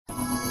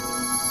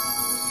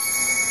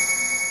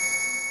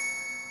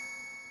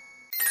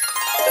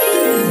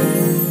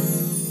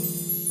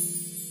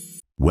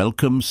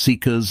Welcome,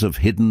 seekers of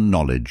hidden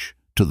knowledge,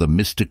 to the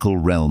mystical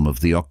realm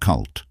of the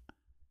occult.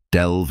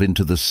 Delve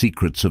into the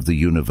secrets of the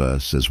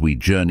universe as we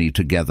journey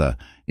together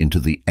into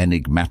the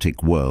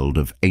enigmatic world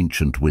of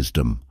ancient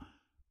wisdom.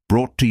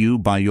 Brought to you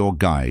by your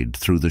guide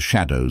through the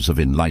shadows of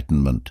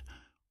enlightenment,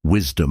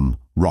 Wisdom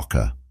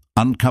Rocker.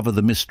 Uncover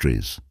the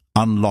mysteries,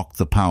 unlock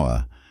the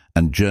power,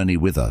 and journey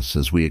with us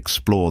as we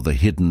explore the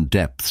hidden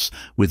depths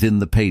within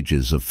the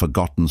pages of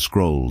forgotten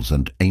scrolls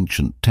and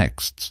ancient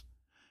texts.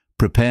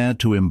 Prepare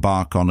to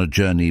embark on a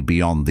journey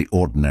beyond the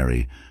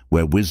ordinary,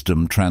 where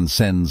wisdom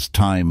transcends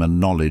time and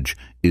knowledge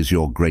is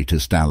your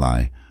greatest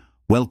ally.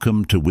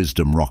 Welcome to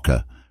Wisdom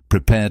Rocker.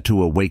 Prepare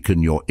to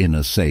awaken your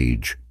inner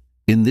sage.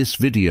 In this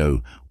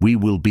video, we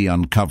will be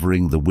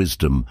uncovering the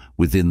wisdom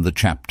within the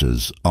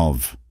chapters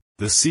of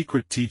The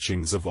Secret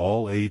Teachings of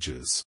All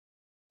Ages.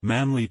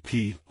 Manly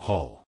P.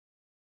 Hull.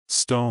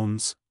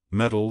 Stones,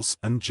 metals,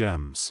 and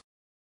gems.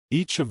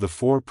 Each of the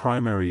four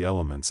primary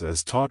elements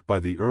as taught by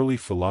the early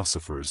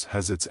philosophers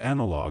has its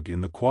analogue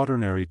in the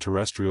quaternary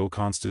terrestrial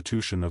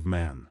constitution of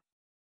man.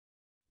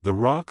 The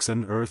rocks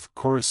and earth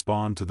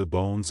correspond to the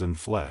bones and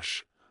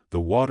flesh, the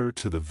water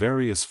to the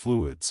various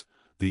fluids,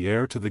 the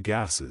air to the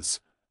gases,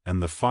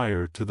 and the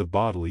fire to the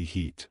bodily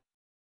heat.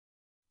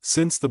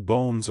 Since the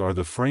bones are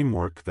the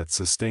framework that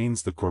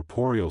sustains the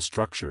corporeal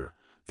structure,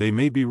 they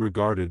may be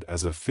regarded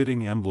as a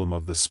fitting emblem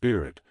of the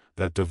spirit,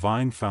 that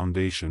divine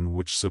foundation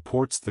which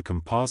supports the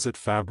composite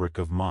fabric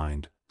of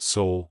mind,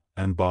 soul,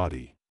 and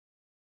body.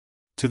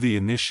 To the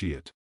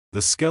initiate,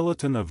 the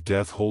skeleton of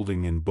death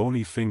holding in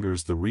bony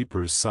fingers the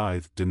reaper's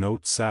scythe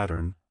denotes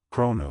Saturn,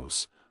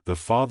 Kronos, the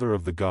father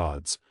of the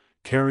gods,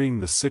 carrying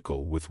the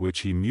sickle with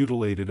which he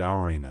mutilated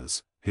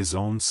Uranus, his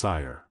own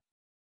sire.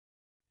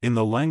 In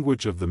the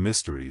language of the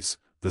mysteries,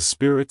 the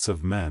spirits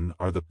of men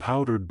are the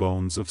powdered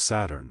bones of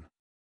Saturn.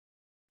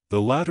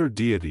 The latter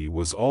deity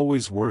was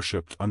always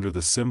worshipped under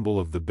the symbol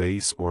of the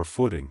base or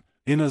footing,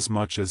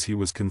 inasmuch as he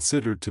was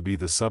considered to be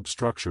the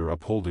substructure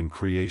upholding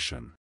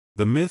creation.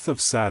 The myth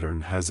of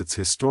Saturn has its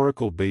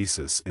historical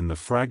basis in the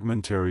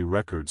fragmentary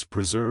records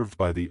preserved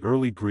by the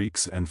early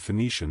Greeks and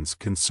Phoenicians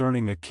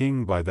concerning a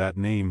king by that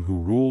name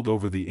who ruled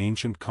over the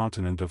ancient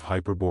continent of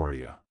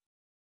Hyperborea.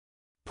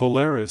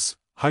 Polaris,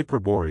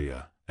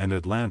 Hyperborea, and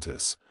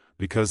Atlantis,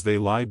 because they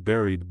lie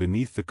buried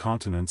beneath the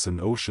continents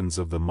and oceans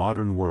of the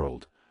modern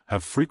world,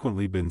 have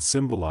frequently been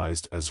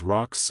symbolized as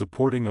rocks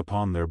supporting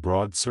upon their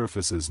broad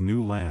surfaces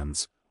new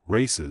lands,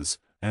 races,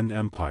 and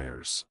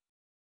empires.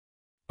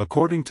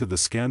 According to the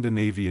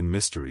Scandinavian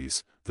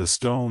mysteries, the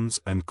stones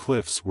and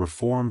cliffs were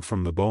formed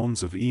from the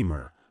bones of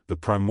Ymir, the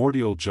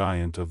primordial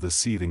giant of the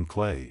seething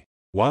clay,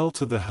 while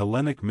to the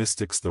Hellenic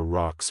mystics the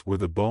rocks were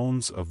the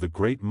bones of the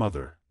Great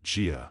Mother,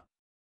 Gaia.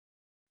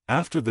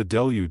 After the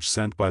deluge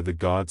sent by the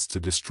gods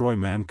to destroy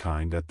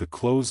mankind at the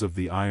close of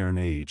the Iron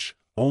Age,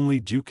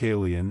 only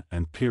Deucalion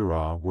and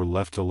Pyrrha were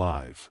left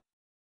alive.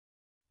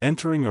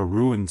 Entering a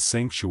ruined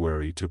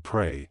sanctuary to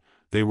pray,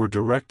 they were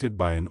directed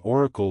by an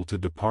oracle to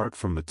depart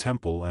from the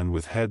temple and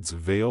with heads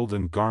veiled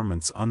and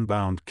garments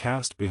unbound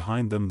cast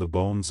behind them the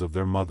bones of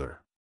their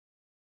mother.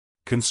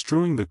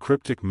 Construing the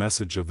cryptic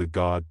message of the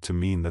god to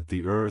mean that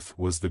the earth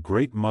was the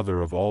great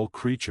mother of all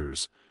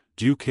creatures,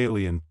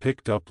 Deucalion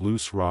picked up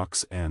loose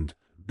rocks and,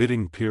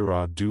 bidding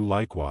Pyrrha do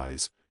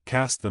likewise,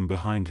 cast them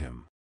behind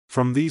him.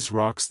 From these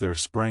rocks there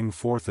sprang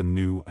forth a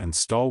new and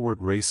stalwart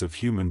race of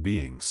human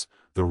beings,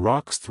 the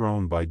rocks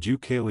thrown by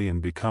Deucalion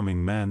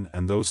becoming men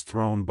and those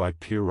thrown by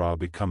Pyrrha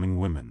becoming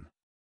women.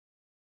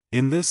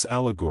 In this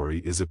allegory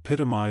is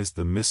epitomized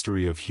the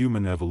mystery of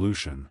human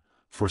evolution,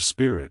 for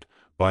spirit,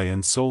 by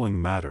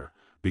ensouling matter,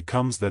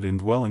 becomes that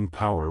indwelling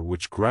power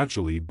which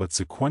gradually but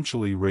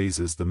sequentially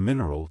raises the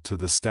mineral to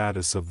the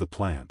status of the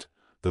plant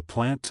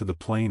to the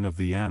plane of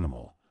the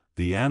animal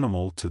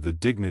to the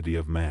dignity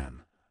of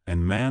man,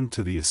 and man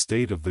to the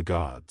estate of the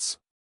gods.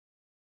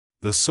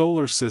 The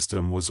solar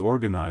system was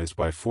organized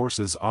by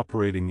forces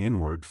operating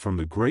inward from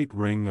the great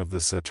ring of the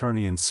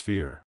Saturnian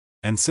sphere,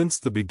 and since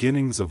the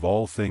beginnings of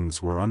all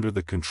things were under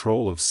the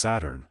control of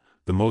Saturn,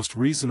 the most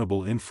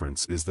reasonable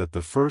inference is that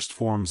the first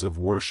forms of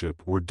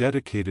worship were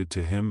dedicated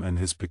to him and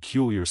his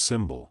peculiar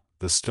symbol,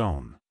 the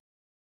stone.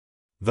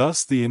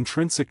 Thus the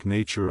intrinsic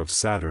nature of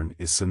Saturn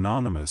is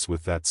synonymous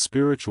with that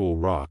spiritual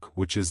rock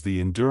which is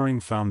the enduring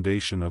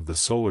foundation of the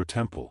solar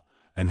temple,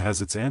 and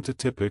has its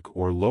antitypic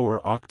or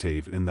lower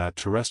octave in that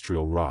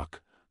terrestrial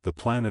rock, the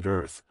planet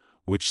Earth,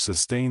 which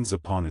sustains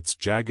upon its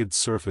jagged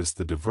surface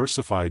the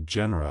diversified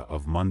genera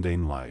of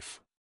mundane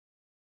life.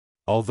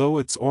 Although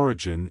its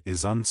origin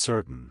is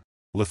uncertain,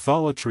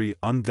 litholatry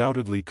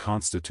undoubtedly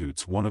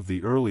constitutes one of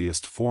the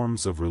earliest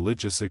forms of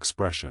religious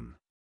expression.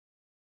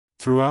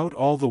 Throughout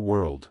all the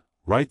world,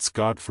 writes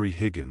Godfrey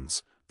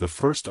Higgins, the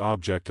first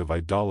object of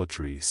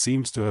idolatry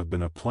seems to have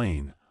been a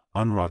plain,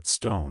 unwrought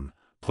stone,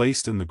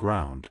 placed in the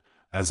ground,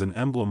 as an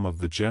emblem of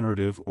the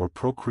generative or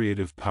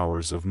procreative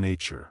powers of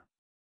nature.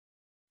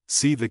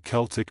 See the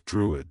Celtic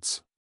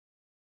Druids.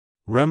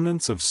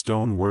 Remnants of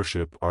stone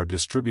worship are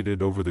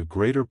distributed over the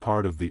greater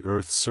part of the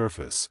Earth's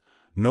surface,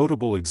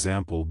 notable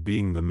example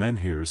being the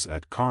menhirs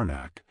at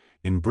Karnak,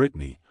 in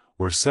Brittany,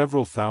 where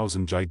several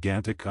thousand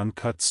gigantic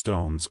uncut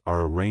stones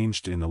are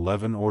arranged in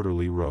 11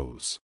 orderly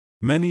rows.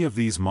 Many of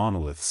these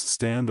monoliths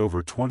stand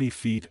over 20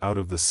 feet out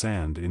of the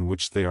sand in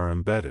which they are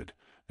embedded,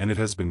 and it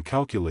has been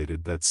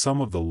calculated that some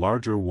of the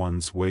larger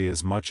ones weigh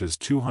as much as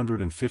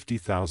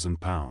 250,000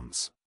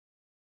 pounds.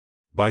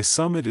 By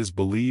some it is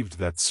believed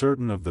that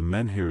certain of the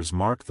menhirs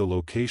mark the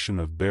location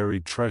of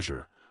buried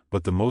treasure,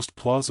 but the most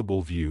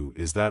plausible view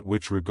is that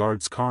which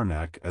regards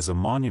Karnak as a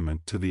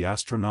monument to the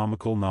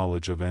astronomical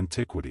knowledge of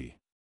antiquity.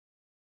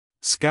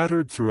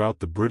 Scattered throughout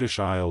the British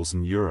Isles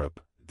and Europe,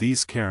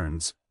 these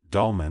cairns,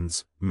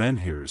 dolmens,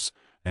 menhirs,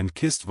 and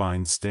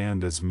kistvines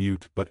stand as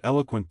mute but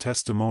eloquent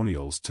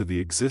testimonials to the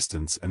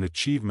existence and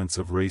achievements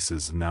of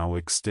races now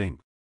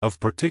extinct. Of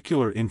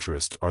particular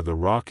interest are the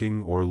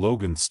rocking or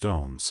Logan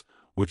stones,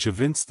 which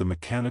evince the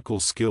mechanical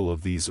skill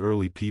of these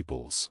early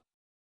peoples.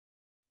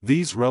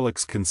 These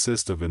relics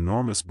consist of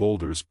enormous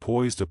boulders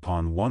poised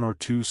upon one or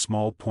two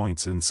small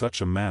points in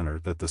such a manner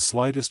that the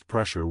slightest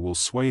pressure will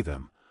sway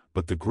them,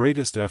 but the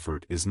greatest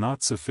effort is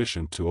not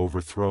sufficient to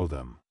overthrow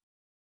them.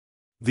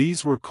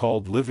 These were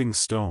called living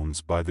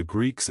stones by the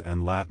Greeks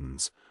and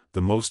Latins,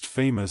 the most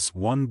famous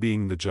one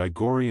being the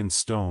Gigorian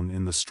stone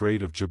in the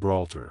Strait of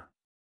Gibraltar.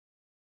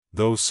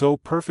 Though so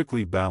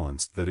perfectly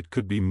balanced that it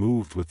could be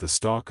moved with the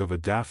stalk of a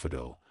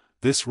daffodil,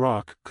 this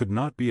rock could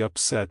not be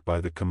upset by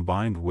the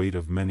combined weight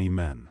of many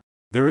men.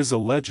 There is a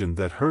legend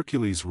that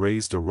Hercules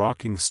raised a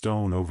rocking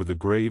stone over the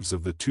graves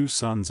of the 2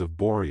 sons of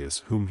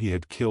Boreas whom he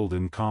had killed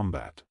in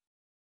combat.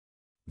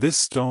 This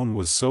stone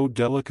was so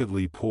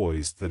delicately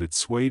poised that it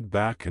swayed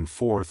back and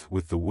forth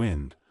with the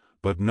wind,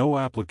 but no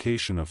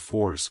application of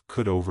force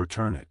could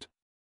overturn it.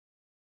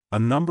 A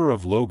number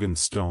of Logan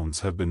stones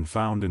have been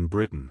found in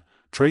Britain,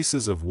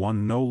 traces of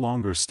one no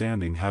longer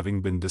standing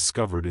having been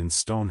discovered in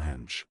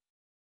Stonehenge.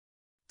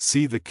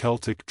 See the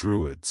Celtic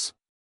Druids.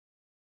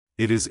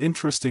 It is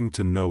interesting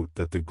to note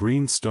that the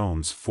green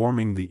stones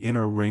forming the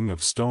inner ring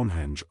of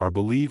Stonehenge are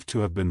believed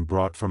to have been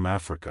brought from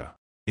Africa.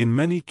 In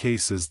many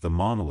cases the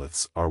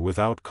monoliths are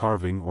without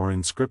carving or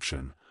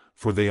inscription,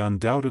 for they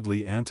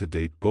undoubtedly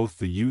antedate both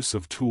the use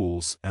of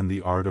tools and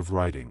the art of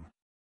writing.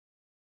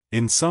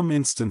 In some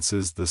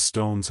instances the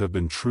stones have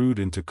been trued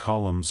into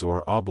columns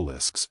or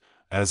obelisks,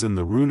 as in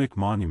the runic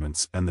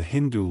monuments and the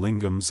Hindu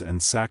lingams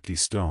and Sakti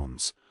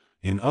stones.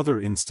 In other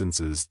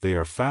instances they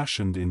are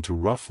fashioned into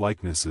rough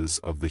likenesses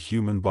of the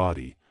human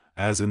body,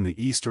 as in the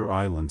Easter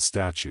Island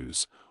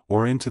statues,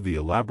 or into the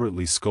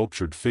elaborately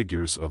sculptured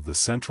figures of the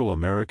Central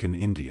American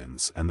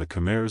Indians and the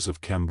Khmers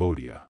of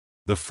Cambodia.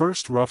 The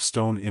first rough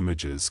stone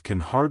images can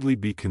hardly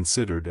be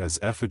considered as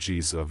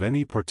effigies of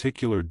any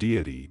particular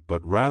deity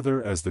but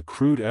rather as the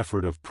crude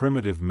effort of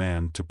primitive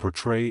man to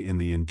portray in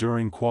the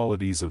enduring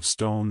qualities of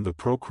stone the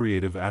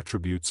procreative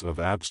attributes of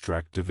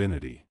abstract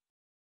divinity.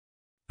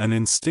 An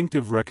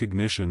instinctive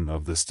recognition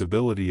of the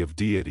stability of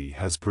deity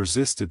has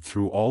persisted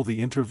through all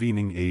the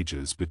intervening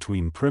ages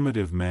between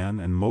primitive man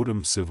and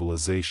modern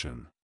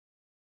civilization.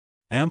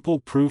 Ample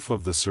proof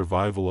of the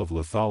survival of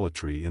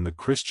litholatry in the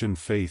Christian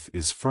faith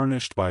is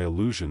furnished by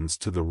allusions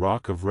to the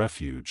Rock of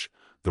Refuge,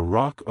 the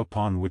rock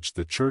upon which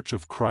the Church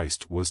of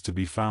Christ was to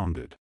be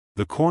founded,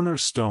 the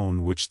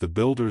cornerstone which the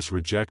builders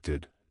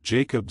rejected,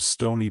 Jacob's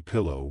stony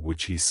pillow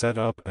which he set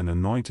up and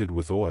anointed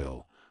with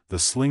oil, the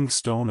sling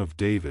stone of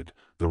David,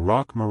 the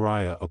rock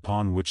Moriah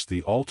upon which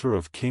the altar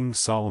of King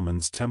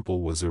Solomon's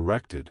temple was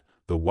erected,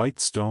 the white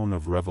stone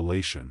of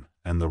Revelation,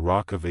 and the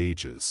Rock of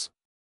Ages.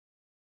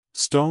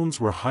 Stones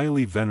were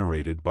highly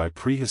venerated by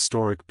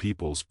prehistoric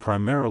peoples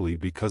primarily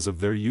because of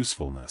their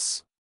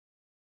usefulness.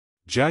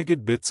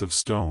 Jagged bits of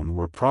stone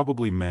were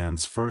probably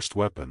man's first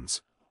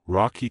weapons,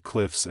 rocky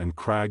cliffs and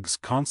crags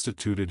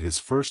constituted his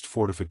first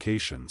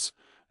fortifications,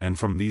 and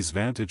from these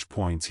vantage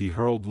points he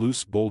hurled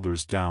loose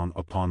boulders down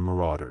upon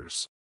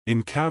marauders.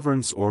 In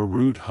caverns or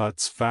rude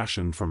huts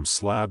fashioned from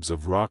slabs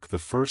of rock the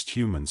first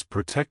humans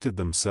protected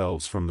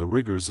themselves from the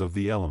rigors of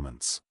the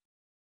elements.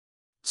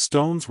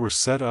 Stones were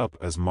set up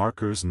as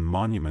markers and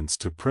monuments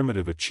to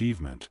primitive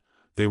achievement.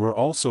 They were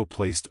also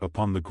placed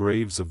upon the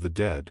graves of the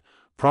dead,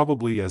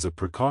 probably as a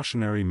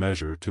precautionary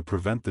measure to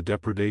prevent the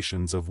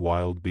depredations of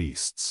wild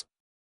beasts.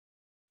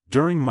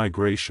 During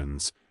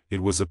migrations,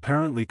 it was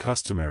apparently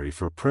customary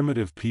for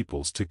primitive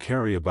peoples to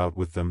carry about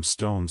with them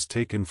stones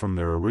taken from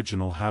their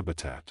original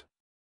habitat.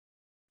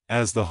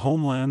 As the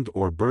homeland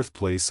or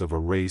birthplace of a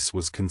race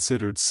was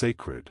considered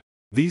sacred,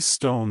 these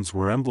stones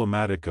were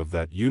emblematic of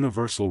that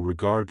universal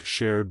regard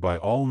shared by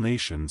all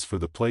nations for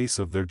the place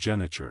of their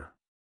geniture.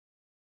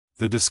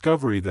 The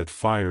discovery that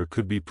fire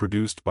could be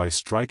produced by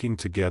striking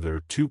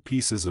together 2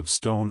 pieces of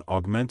stone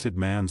augmented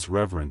man's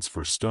reverence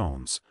for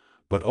stones,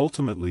 but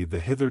ultimately the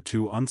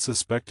hitherto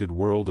unsuspected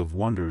world of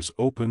wonders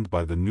opened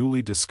by the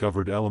newly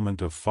discovered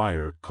element of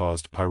fire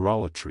caused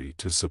pyrolatry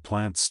to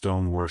supplant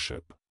stone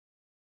worship.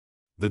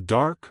 The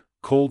dark,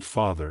 cold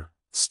father,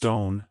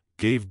 stone,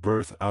 gave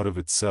birth out of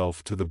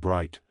itself to the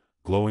bright,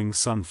 glowing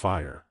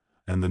sun-fire,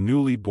 and the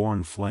newly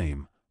born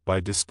flame, by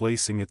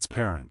displacing its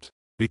parent,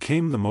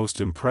 became the most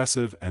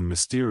impressive and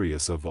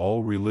mysterious of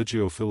all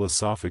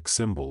religio-philosophic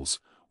symbols,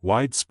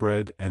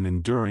 widespread and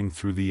enduring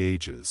through the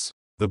ages.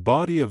 The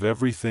body of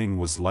everything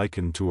was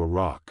likened to a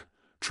rock,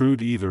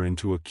 trued either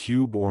into a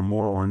cube or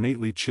more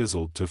ornately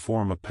chiseled to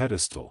form a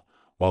pedestal,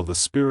 while the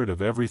spirit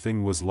of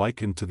everything was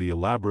likened to the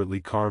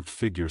elaborately carved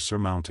figure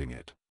surmounting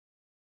it.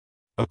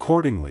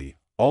 Accordingly,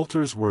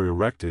 altars were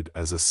erected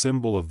as a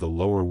symbol of the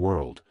lower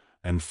world,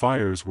 and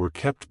fires were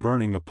kept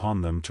burning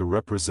upon them to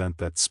represent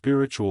that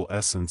spiritual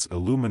essence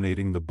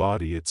illuminating the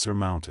body it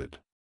surmounted.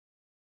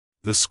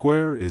 The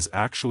square is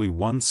actually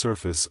one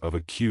surface of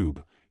a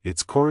cube,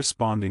 its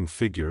corresponding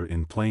figure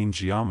in plane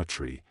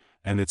geometry,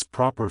 and its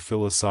proper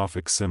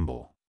philosophic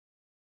symbol.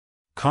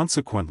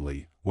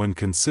 Consequently, when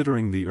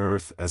considering the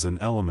earth as an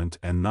element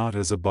and not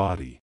as a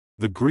body,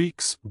 the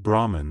Greeks,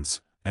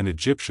 Brahmins, and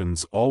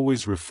Egyptians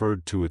always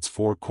referred to its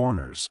four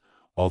corners,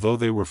 although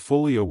they were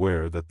fully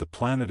aware that the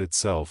planet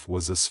itself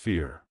was a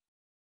sphere.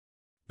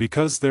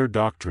 Because their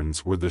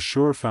doctrines were the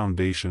sure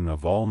foundation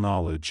of all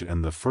knowledge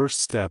and the first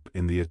step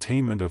in the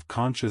attainment of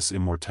conscious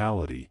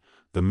immortality,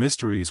 the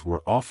mysteries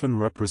were often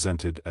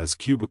represented as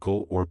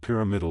cubical or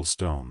pyramidal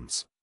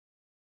stones.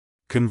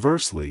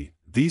 Conversely,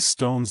 these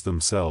stones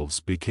themselves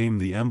became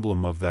the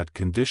emblem of that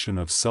condition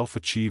of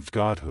self-achieved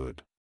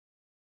godhood.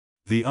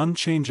 The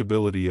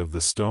unchangeability of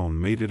the stone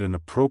made it an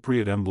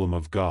appropriate emblem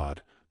of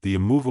God, the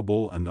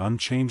immovable and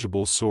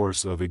unchangeable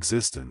source of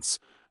existence,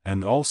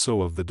 and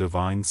also of the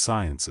divine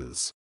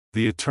sciences,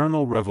 the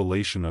eternal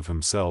revelation of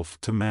himself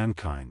to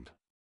mankind.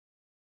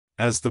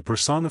 As the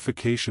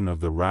personification of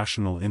the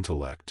rational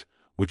intellect,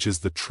 which is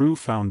the true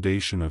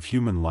foundation of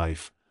human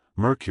life,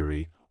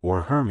 Mercury,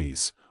 or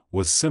Hermes,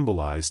 was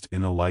symbolized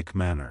in a like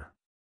manner.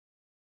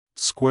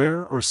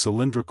 Square or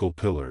cylindrical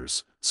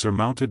pillars,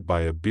 surmounted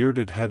by a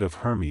bearded head of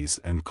Hermes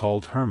and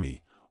called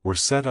Hermi, were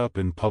set up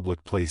in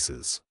public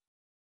places.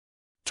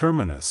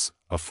 Terminus,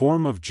 a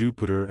form of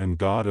Jupiter and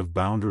god of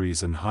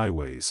boundaries and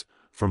highways,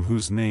 from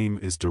whose name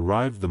is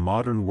derived the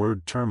modern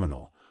word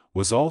terminal,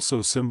 was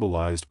also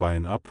symbolized by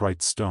an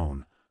upright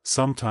stone,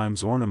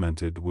 sometimes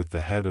ornamented with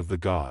the head of the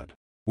god,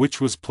 which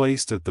was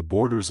placed at the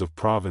borders of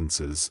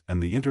provinces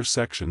and the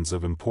intersections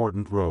of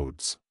important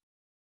roads.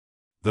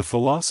 The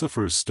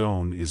philosopher's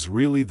stone is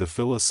really the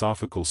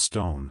philosophical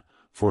stone,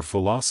 for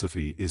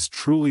philosophy is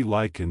truly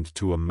likened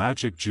to a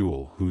magic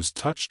jewel whose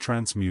touch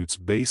transmutes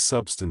base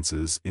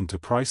substances into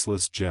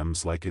priceless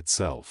gems like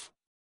itself.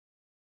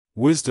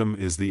 Wisdom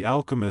is the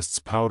alchemist's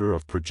powder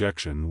of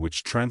projection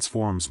which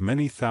transforms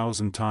many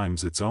thousand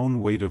times its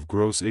own weight of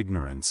gross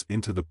ignorance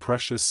into the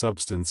precious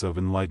substance of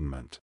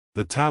enlightenment,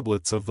 the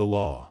tablets of the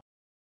law.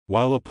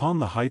 While upon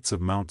the heights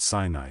of Mount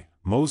Sinai,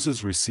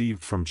 Moses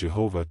received from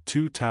Jehovah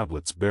 2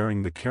 tablets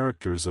bearing the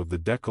characters of the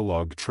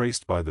Decalogue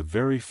traced by the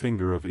very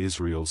finger of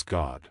Israel's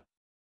God.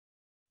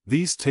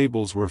 These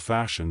tables were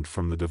fashioned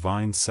from the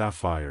divine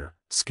sapphire,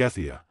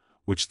 Scythia,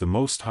 which the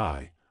Most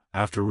High,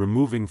 after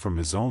removing from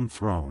his own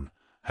throne,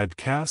 had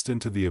cast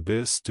into the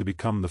abyss to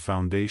become the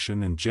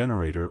foundation and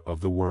generator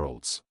of the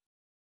worlds.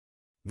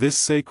 This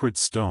sacred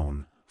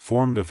stone,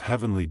 formed of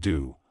heavenly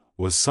dew,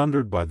 was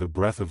sundered by the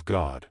breath of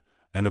God,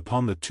 and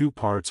upon the 2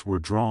 parts were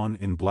drawn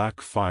in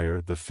black fire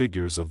the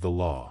figures of the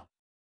law.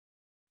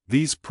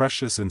 These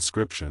precious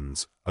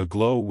inscriptions,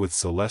 aglow with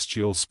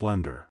celestial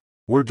splendor,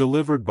 were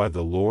delivered by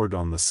the Lord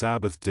on the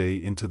Sabbath day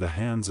into the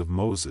hands of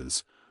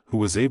Moses, who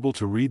was able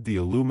to read the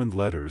illumined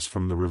letters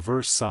from the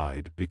reverse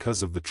side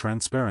because of the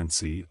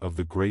transparency of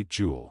the great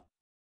jewel.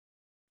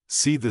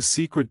 See the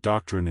Secret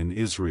Doctrine in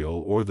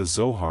Israel or the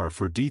Zohar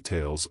for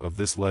details of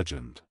this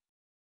legend.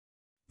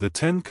 The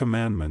 10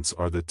 Commandments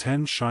are the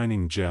 10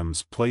 shining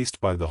gems placed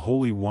by the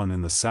Holy One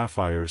in the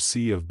sapphire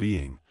sea of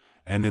being,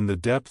 and in the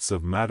depths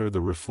of matter the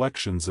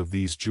reflections of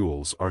these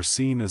jewels are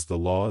seen as the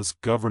laws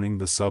governing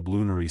the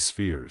sublunary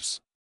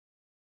spheres.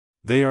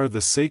 They are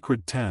the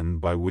sacred 10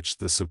 by which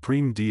the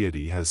Supreme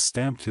Deity has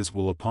stamped his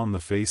will upon the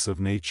face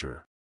of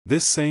nature.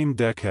 This same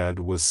decade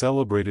was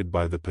celebrated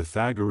by the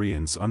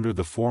Pythagoreans under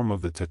the form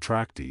of the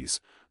tetractys,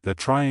 the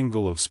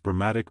triangle of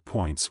spermatic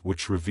points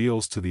which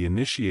reveals to the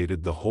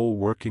initiated the whole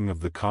working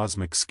of the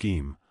cosmic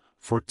scheme,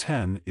 for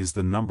 10 is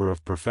the number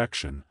of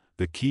perfection,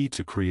 the key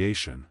to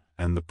creation,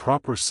 and the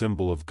proper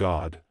symbol of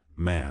God,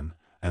 man,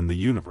 and the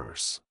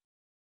universe.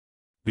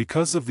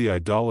 Because of the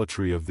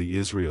idolatry of the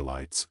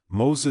Israelites,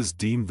 Moses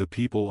deemed the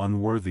people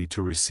unworthy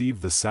to receive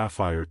the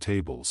sapphire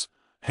tables,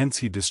 hence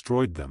he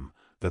destroyed them,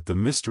 that the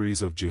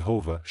mysteries of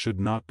Jehovah should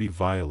not be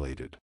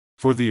violated.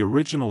 For the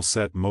original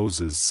set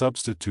Moses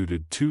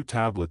substituted 2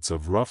 tablets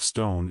of rough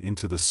stone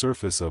into the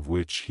surface of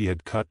which he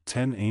had cut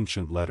 10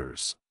 ancient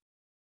letters.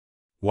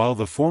 While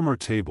the former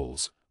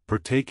tables,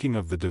 partaking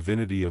of the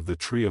divinity of the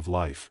tree of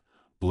life,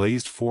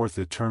 blazed forth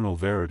eternal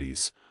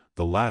verities,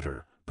 the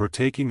latter,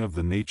 partaking of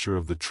the nature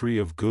of the tree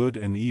of good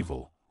and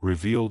evil,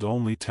 revealed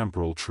only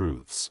temporal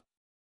truths.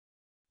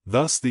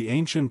 Thus the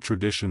ancient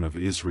tradition of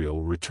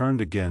Israel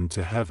returned again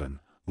to heaven,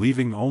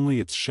 leaving only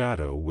its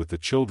shadow with the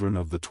children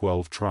of the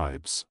 12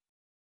 tribes.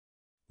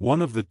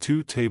 One of the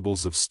 2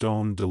 tables of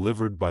stone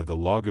delivered by the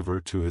lawgiver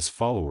to his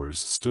followers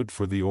stood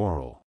for the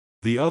oral,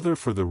 the other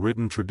for the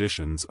written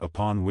traditions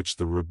upon which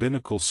the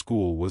rabbinical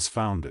school was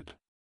founded.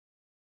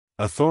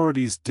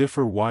 Authorities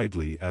differ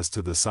widely as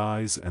to the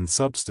size and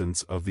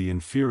substance of the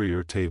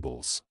inferior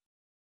tables.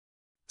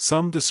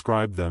 Some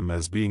describe them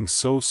as being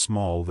so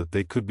small that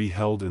they could be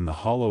held in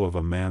the hollow of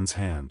a man's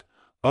hand.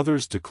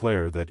 Others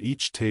declare that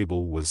each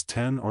table was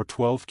 10 or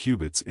 12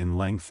 cubits in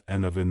length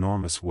and of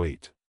enormous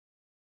weight.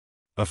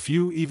 A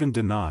few even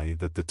deny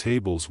that the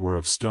tables were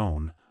of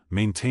stone,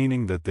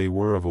 maintaining that they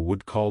were of a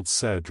wood called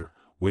cedar,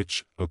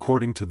 which,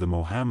 according to the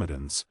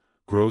Mohammedans,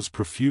 grows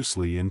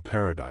profusely in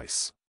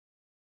paradise.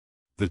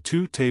 The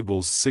two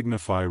tables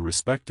signify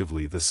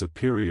respectively the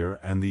superior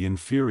and the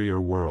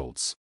inferior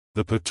worlds,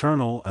 the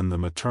paternal and the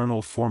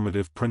maternal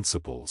formative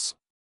principles.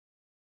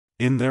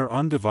 In their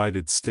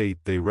undivided state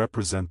they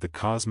represent the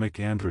cosmic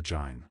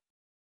androgyne.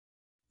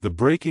 The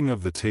breaking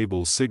of the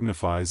table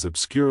signifies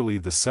obscurely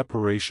the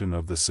separation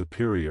of the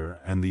superior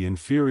and the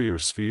inferior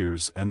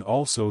spheres and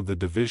also the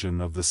division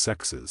of the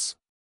sexes.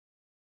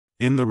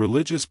 In the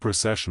religious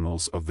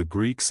processionals of the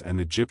Greeks and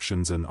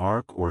Egyptians an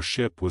ark or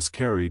ship was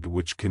carried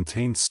which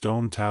contained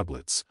stone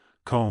tablets,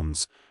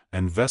 cones,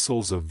 and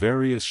vessels of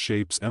various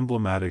shapes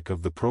emblematic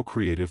of the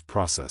procreative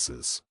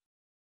processes.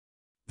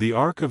 The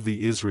Ark of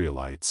the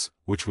Israelites,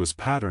 which was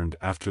patterned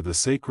after the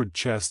sacred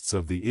chests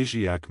of the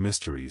Isiac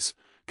mysteries,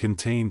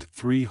 contained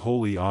 3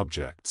 holy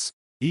objects,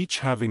 each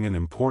having an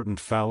important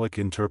phallic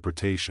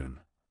interpretation: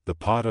 the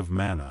pot of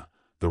manna,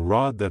 the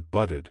rod that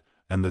budded,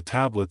 and the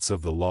tablets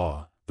of the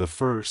law, the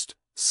first,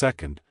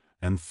 second,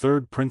 and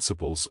third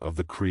principles of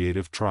the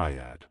creative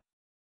triad.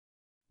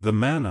 The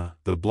manna,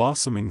 the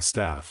blossoming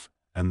staff,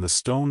 and the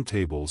stone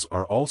tables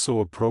are also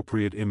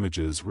appropriate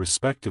images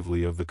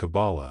respectively of the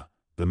Kabbalah,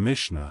 the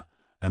Mishnah,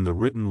 and the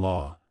written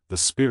law, the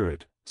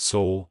spirit,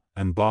 soul,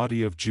 and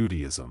body of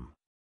Judaism.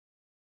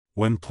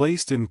 When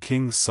placed in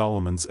King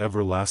Solomon's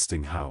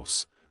everlasting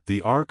house,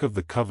 the Ark of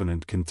the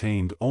Covenant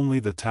contained only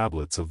the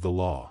tablets of the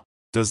law.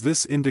 Does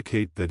this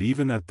indicate that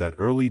even at that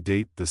early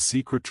date the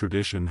secret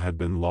tradition had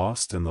been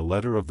lost and the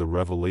letter of the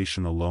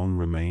revelation alone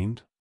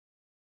remained?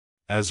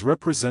 As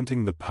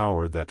representing the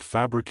power that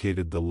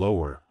fabricated the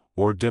lower,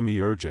 or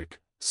demiurgic,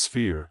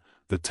 sphere,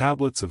 the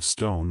tablets of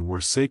stone were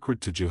sacred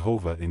to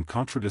Jehovah in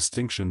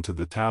contradistinction to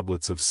the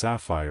tablets of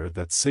sapphire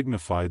that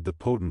signified the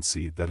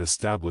potency that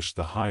established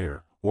the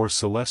higher, or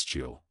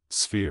celestial,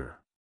 sphere.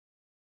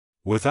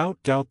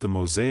 Without doubt the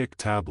Mosaic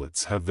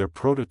tablets have their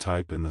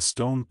prototype in the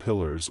stone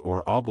pillars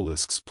or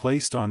obelisks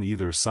placed on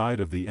either side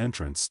of the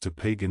entrance to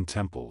pagan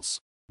temples.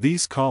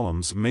 These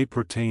columns may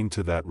pertain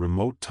to that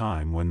remote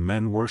time when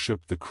men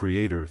worshipped the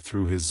Creator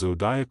through his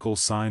zodiacal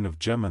sign of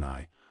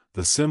Gemini,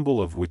 the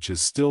symbol of which is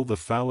still the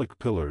phallic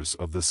pillars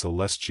of the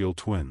celestial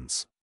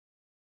twins.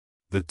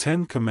 The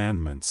 10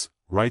 Commandments,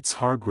 writes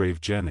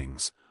Hargrave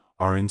Jennings,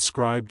 are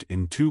inscribed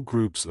in 2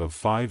 groups of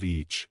 5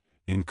 each,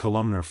 in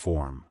columnar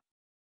form.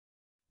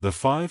 The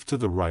 5 to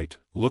the right,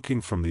 looking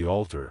from the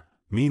altar,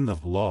 mean the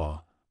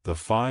law, the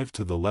 5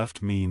 to the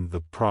left mean the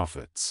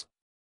prophets.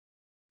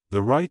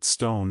 The right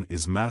stone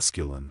is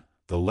masculine,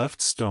 the left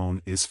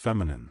stone is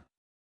feminine.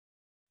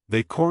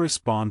 They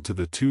correspond to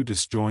the 2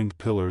 disjoined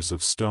pillars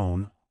of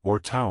stone, or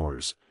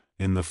towers,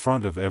 in the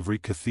front of every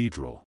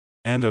cathedral,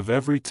 and of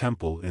every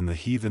temple in the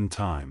heathen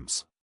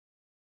times.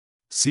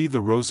 See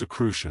the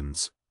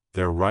Rosicrucians,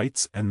 their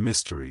rites and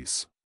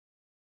mysteries.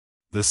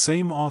 The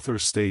same author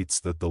states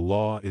that the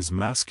law is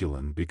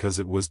masculine because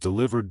it was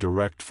delivered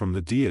direct from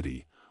the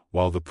deity,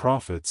 while the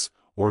prophets,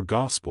 or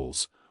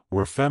gospels,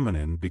 were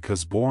feminine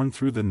because born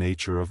through the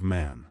nature of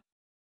man.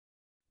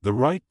 The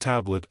right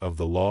tablet of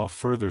the law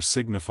further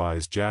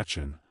signifies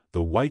Jachin,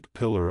 the white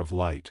pillar of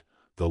light,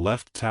 the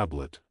left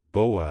tablet,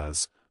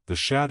 Boaz, the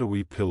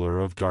shadowy pillar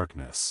of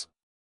darkness.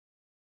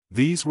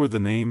 These were the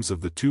names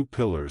of the 2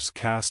 pillars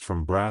cast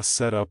from brass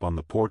set up on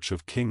the porch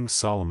of King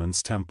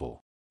Solomon's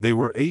temple. They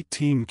were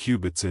 18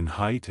 cubits in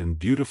height and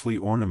beautifully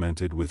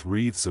ornamented with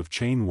wreaths of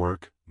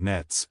chainwork,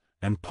 nets,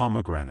 and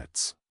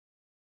pomegranates.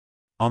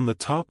 On the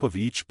top of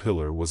each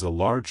pillar was a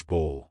large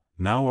bowl,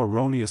 now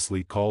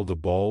erroneously called a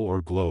ball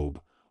or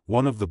globe,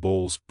 one of the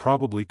bowls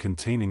probably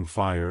containing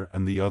fire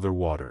and the other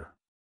water.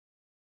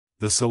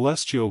 The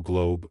celestial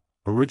globe,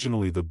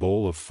 originally the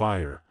bowl of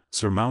fire,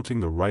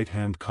 surmounting the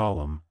right-hand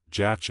column,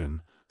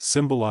 Jachin,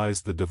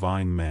 symbolized the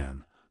divine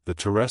man; the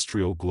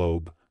terrestrial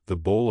globe, the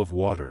bowl of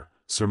water,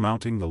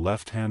 surmounting the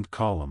left-hand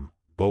column,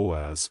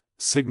 Boaz,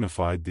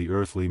 signified the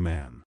earthly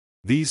man.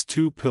 These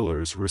 2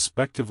 pillars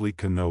respectively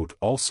connote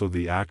also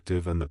the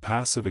active and the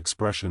passive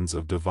expressions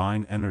of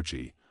divine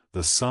energy,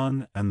 the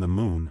sun and the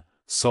moon,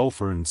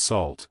 sulfur and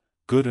salt,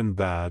 good and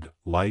bad,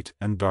 light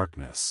and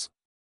darkness.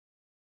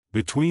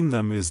 Between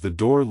them is the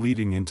door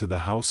leading into the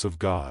house of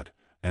God,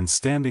 and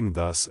standing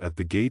thus at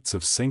the gates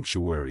of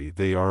sanctuary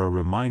they are a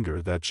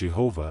reminder that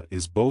Jehovah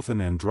is both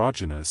an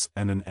androgynous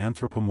and an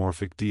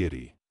anthropomorphic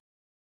deity.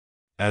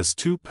 As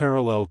 2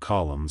 parallel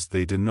columns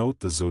they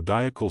denote the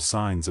zodiacal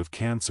signs of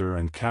Cancer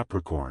and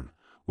Capricorn,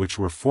 which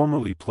were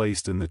formerly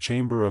placed in the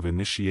chamber of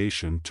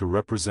initiation to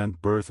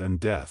represent birth and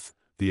death,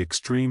 the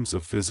extremes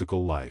of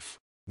physical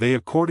life. They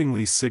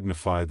accordingly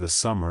signify the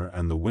summer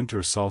and the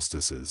winter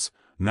solstices,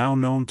 now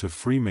known to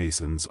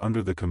Freemasons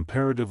under the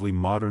comparatively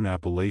modern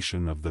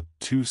appellation of the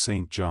two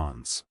St.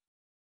 Johns.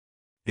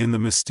 In the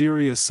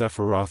mysterious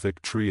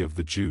Sephirothic tree of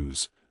the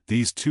Jews,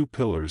 these two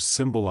pillars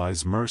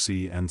symbolize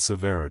mercy and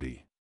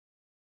severity.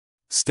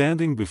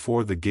 Standing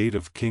before the gate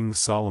of King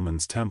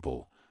Solomon's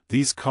temple,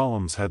 these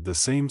columns had the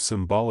same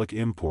symbolic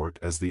import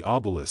as the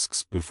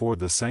obelisks before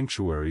the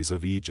sanctuaries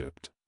of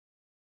Egypt.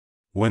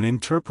 When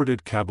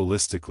interpreted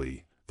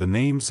Kabbalistically, the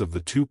names of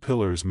the two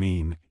pillars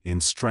mean,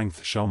 "In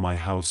strength shall my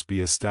house be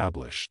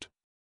established."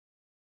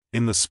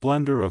 In the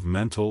splendor of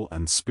mental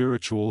and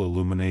spiritual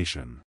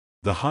illumination,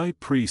 the high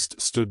priest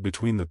stood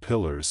between the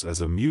pillars as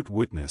a mute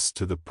witness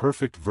to the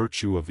perfect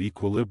virtue of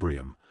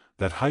equilibrium,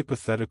 that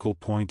hypothetical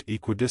point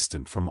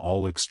equidistant from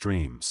all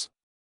extremes.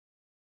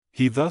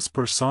 He thus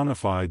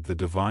personified the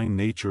divine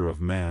nature of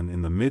man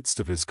in the midst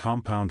of his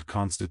compound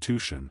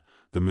constitution,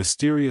 the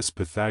mysterious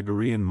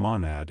Pythagorean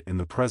monad in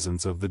the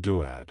presence of the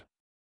duad.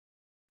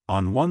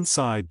 On one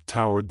side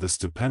towered the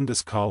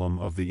stupendous column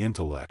of the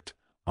intellect,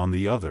 on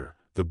the other,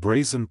 the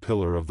brazen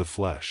pillar of the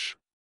flesh.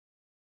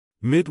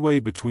 Midway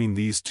between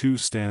these two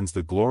stands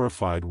the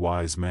glorified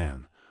wise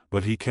man,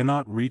 but he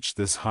cannot reach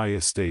this high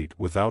estate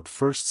without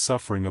first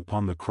suffering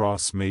upon the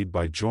cross made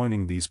by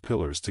joining these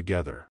pillars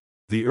together.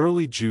 The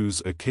early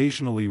Jews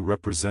occasionally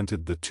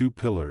represented the two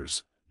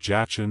pillars,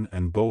 Jachin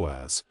and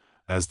Boaz,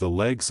 as the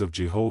legs of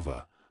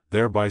Jehovah,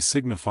 thereby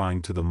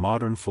signifying to the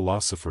modern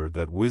philosopher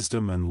that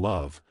wisdom and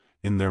love,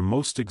 in their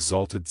most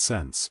exalted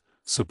sense,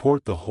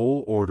 support the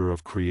whole order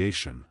of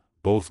creation,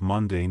 both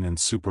mundane and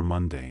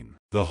supermundane.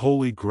 The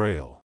Holy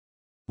Grail.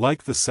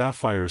 Like the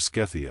sapphire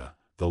Scythia,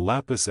 the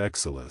lapis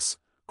exilis,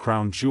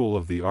 crown jewel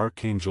of the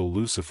archangel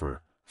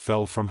Lucifer,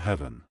 fell from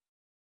heaven.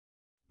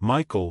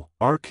 Michael,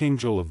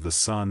 archangel of the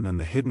sun and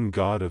the hidden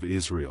God of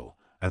Israel,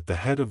 at the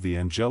head of the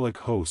angelic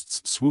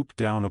hosts swooped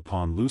down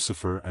upon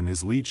Lucifer and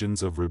his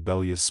legions of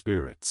rebellious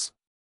spirits.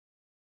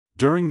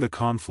 During the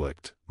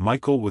conflict,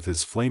 Michael with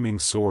his flaming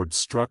sword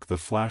struck the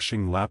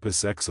flashing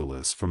lapis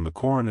exilis from the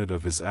coronet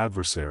of his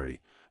adversary,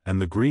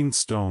 and the green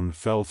stone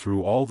fell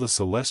through all the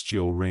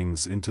celestial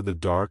rings into the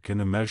dark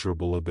and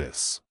immeasurable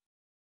abyss.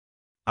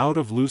 Out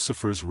of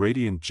Lucifer's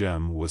radiant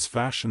gem was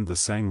fashioned the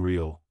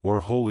sangreal,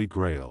 or Holy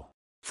Grail,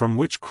 from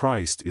which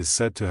Christ is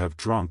said to have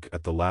drunk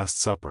at the Last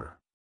Supper.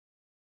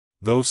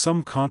 Though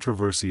some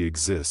controversy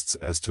exists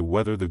as to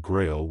whether the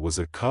Grail was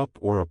a cup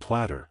or a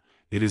platter,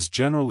 it is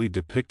generally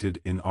depicted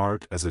in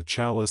art as a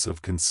chalice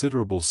of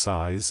considerable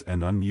size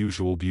and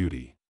unusual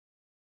beauty.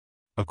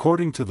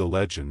 According to the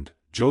legend,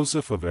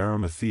 Joseph of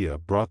Arimathea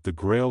brought the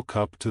Grail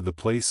cup to the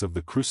place of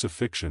the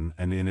crucifixion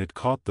and in it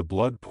caught the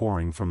blood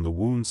pouring from the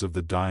wounds of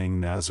the dying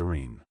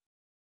Nazarene.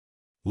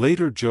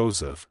 Later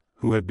Joseph,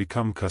 who had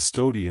become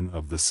custodian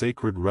of the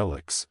sacred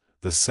relics,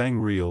 the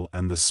sangreal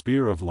and the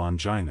spear of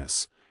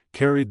Longinus,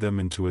 carried them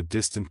into a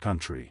distant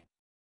country.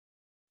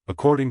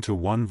 According to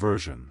one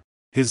version,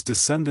 his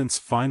descendants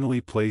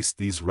finally placed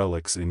these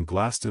relics in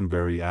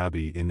Glastonbury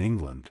Abbey in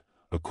England,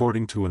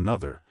 according to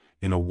another,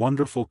 in a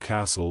wonderful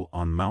castle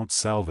on Mount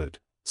Salvet,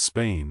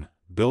 Spain,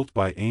 built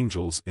by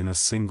angels in a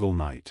single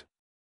night.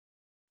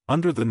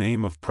 Under the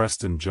name of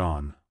Preston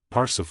John,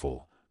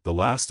 Parsifal, the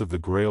last of the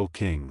Grail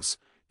kings,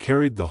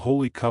 carried the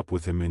holy cup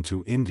with him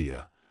into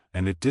India,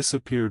 and it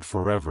disappeared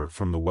forever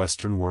from the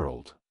Western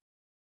world.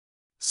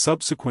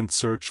 Subsequent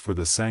search for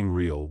the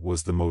sangreal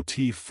was the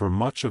motif for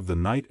much of the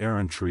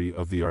knight-errantry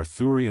of the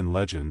Arthurian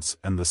legends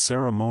and the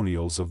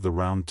ceremonials of the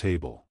Round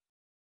Table.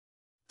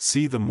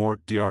 See the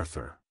Morte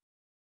d'Arthur.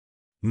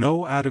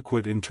 No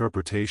adequate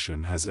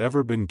interpretation has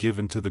ever been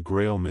given to the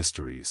Grail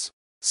mysteries.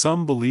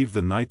 Some believe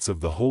the Knights of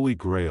the Holy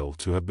Grail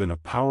to have been a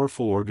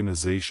powerful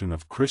organization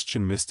of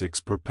Christian mystics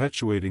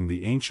perpetuating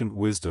the ancient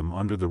wisdom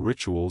under the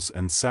rituals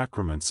and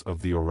sacraments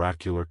of the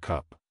oracular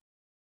cup.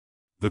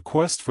 The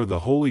quest for the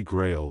Holy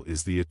Grail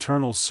is the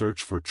eternal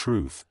search for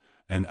truth,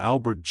 and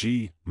Albert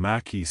G.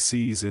 Mackey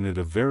sees in it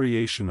a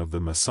variation of the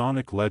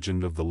Masonic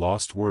legend of the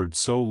lost word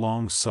so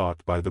long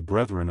sought by the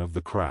brethren of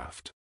the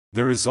craft.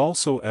 There is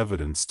also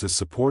evidence to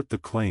support the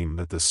claim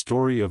that the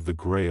story of the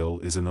Grail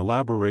is an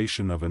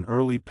elaboration of an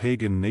early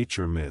pagan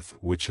nature myth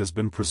which has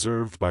been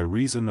preserved by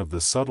reason of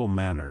the subtle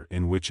manner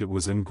in which it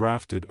was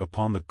engrafted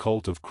upon the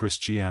cult of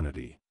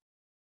Christianity.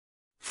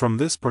 From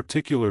this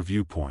particular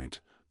viewpoint,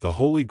 the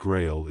Holy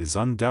Grail is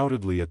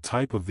undoubtedly a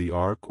type of the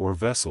ark or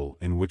vessel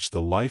in which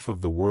the life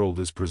of the world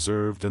is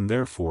preserved and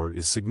therefore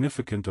is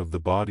significant of the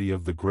body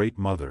of the Great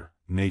Mother,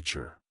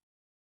 Nature.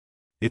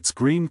 Its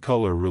green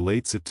color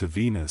relates it to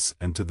Venus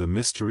and to the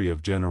mystery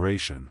of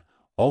generation,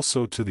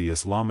 also to the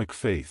Islamic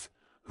faith,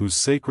 whose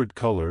sacred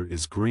color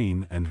is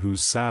green and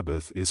whose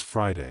Sabbath is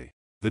Friday,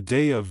 the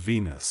day of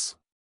Venus.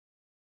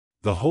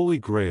 The Holy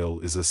Grail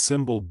is a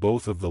symbol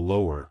both of the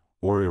lower,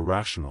 or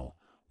irrational,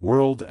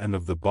 world and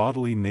of the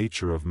bodily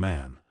nature of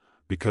man,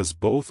 because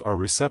both are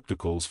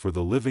receptacles for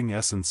the living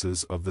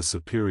essences of the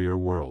superior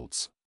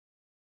worlds.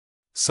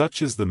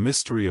 Such is the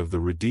mystery of the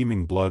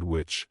redeeming blood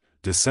which,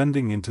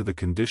 descending into the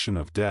condition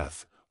of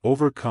death,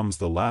 overcomes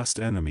the last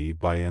enemy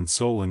by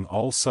ensouling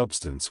all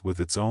substance with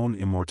its own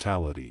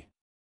immortality.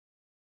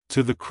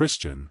 To the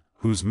Christian,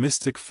 whose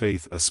mystic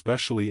faith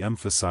especially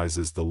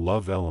emphasizes the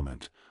love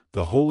element,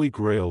 the Holy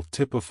Grail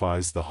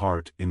typifies the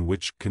heart in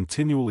which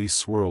continually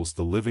swirls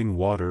the living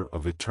water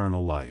of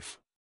eternal life.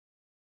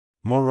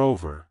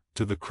 Moreover,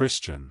 to the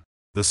Christian,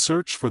 the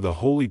search for the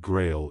Holy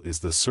Grail is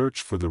the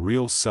search for the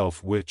real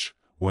self which,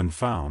 when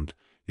found,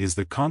 is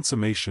the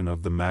consummation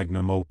of the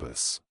magnum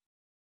opus.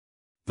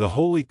 The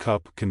Holy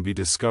Cup can be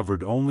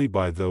discovered only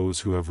by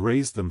those who have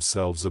raised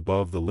themselves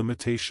above the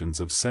limitations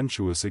of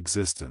sensuous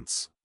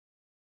existence.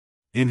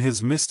 In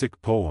his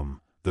mystic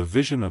poem, The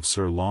Vision of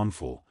Sir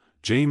Launfal,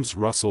 James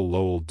Russell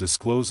Lowell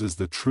discloses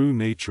the true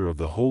nature of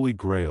the Holy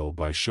Grail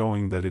by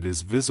showing that it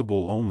is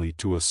visible only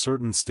to a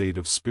certain state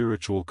of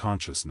spiritual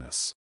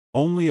consciousness.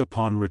 Only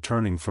upon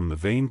returning from the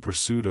vain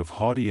pursuit of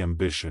haughty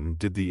ambition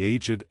did the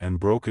aged and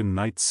broken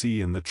knight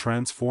see in the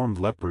transformed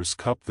leper's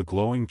cup the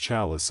glowing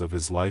chalice of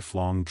his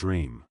lifelong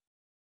dream.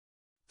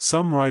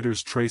 Some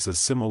writers trace a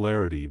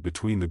similarity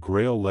between the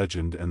Grail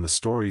legend and the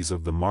stories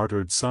of the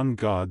martyred sun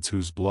gods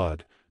whose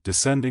blood,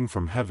 descending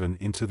from heaven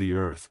into the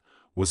earth,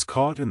 was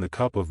caught in the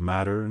cup of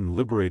matter and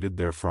liberated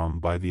therefrom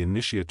by the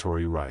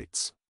initiatory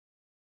rites.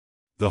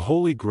 The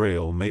Holy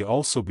Grail may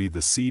also be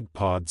the seed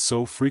pod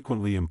so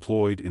frequently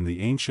employed in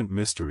the ancient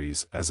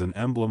mysteries as an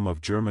emblem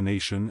of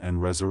germination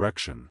and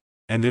resurrection,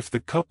 and if the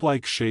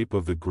cup-like shape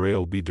of the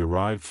Grail be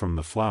derived from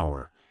the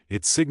flower,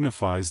 it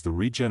signifies the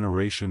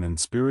regeneration and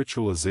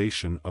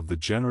spiritualization of the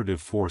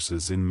generative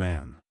forces in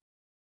man.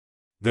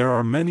 There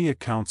are many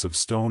accounts of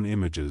stone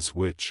images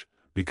which,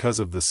 because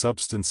of the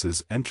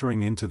substances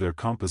entering into their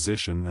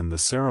composition and the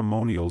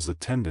ceremonials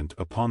attendant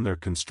upon their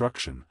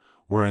construction,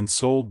 were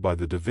ensouled by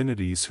the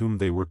divinities whom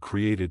they were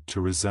created to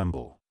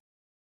resemble.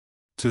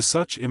 To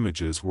such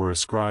images were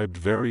ascribed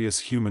various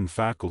human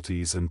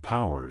faculties and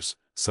powers,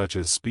 such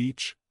as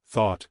speech,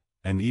 thought,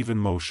 and even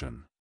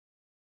motion.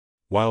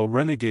 While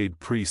renegade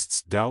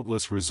priests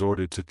doubtless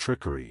resorted to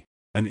trickery,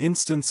 an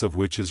instance of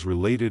which is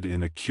related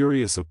in a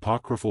curious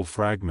apocryphal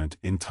fragment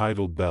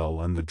entitled Bel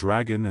and the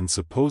Dragon and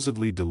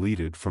supposedly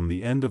deleted from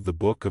the end of the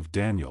Book of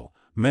Daniel,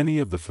 many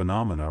of the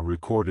phenomena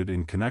recorded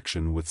in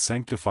connection with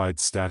sanctified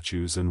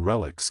statues and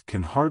relics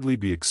can hardly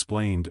be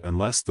explained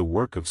unless the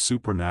work of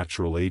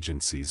supernatural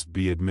agencies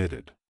be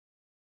admitted.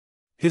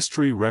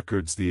 History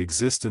records the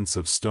existence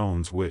of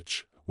stones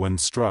which, when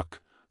struck,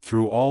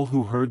 threw all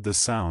who heard the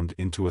sound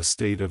into a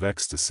state of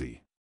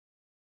ecstasy.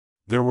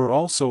 There were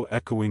also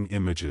echoing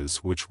images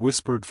which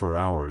whispered for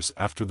hours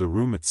after the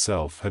room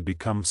itself had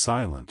become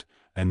silent,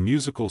 and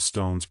musical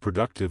stones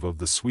productive of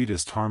the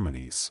sweetest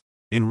harmonies.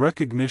 In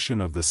recognition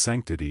of the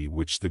sanctity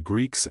which the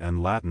Greeks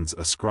and Latins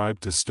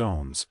ascribed to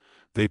stones,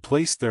 they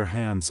placed their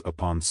hands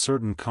upon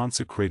certain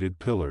consecrated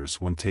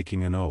pillars when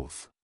taking an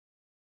oath.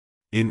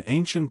 In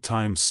ancient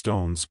times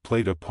stones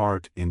played a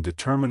part in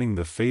determining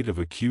the fate of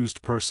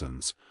accused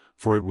persons,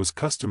 for it was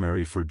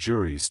customary for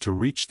juries to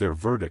reach their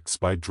verdicts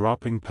by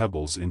dropping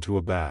pebbles into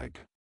a bag.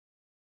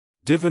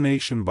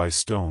 Divination by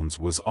stones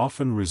was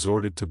often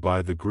resorted to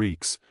by the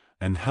Greeks,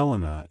 and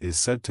Helena is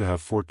said to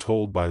have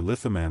foretold by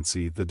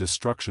lithomancy the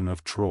destruction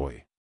of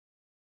Troy.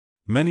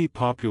 Many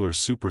popular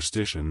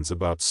superstitions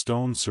about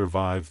stones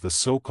survive the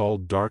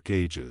so-called Dark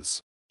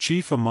Ages.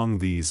 Chief among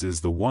these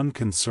is the one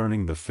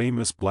concerning the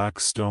famous black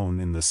stone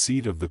in the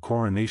seat of the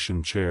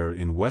coronation chair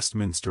in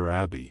Westminster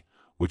Abbey,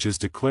 which is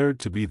declared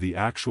to be the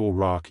actual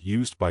rock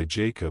used by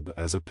Jacob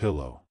as a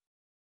pillow.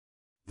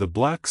 The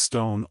black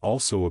stone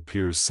also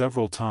appears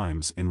several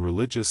times in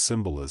religious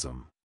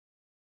symbolism.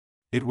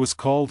 It was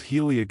called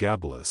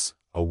Heliogabalus,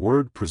 a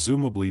word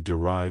presumably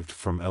derived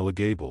from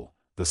Elagabal,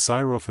 the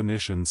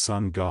Syrophoenician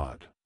sun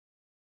god.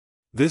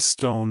 This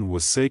stone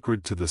was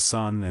sacred to the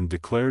sun and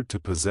declared to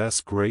possess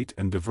great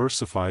and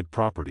diversified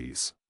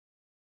properties.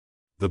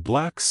 The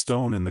black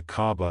stone in the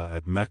Kaaba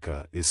at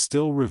Mecca is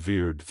still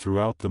revered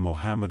throughout the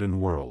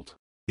Mohammedan world.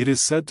 It is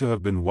said to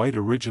have been white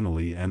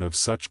originally and of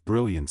such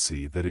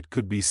brilliancy that it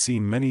could be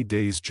seen many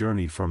days'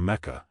 journey from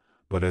Mecca,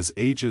 but as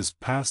ages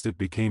passed it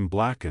became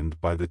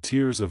blackened by the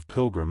tears of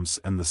pilgrims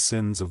and the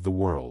sins of the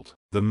world.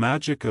 The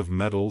magic of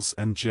metals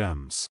and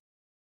gems.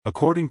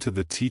 According to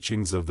the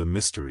teachings of the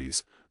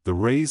mysteries, the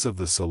rays of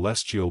the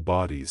celestial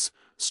bodies,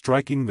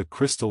 striking the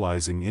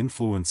crystallizing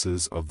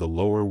influences of the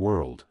lower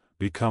world,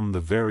 become the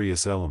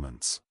various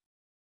elements.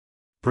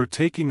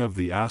 Partaking of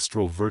the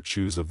astral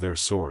virtues of their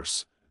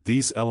source,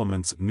 these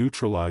elements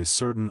neutralize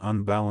certain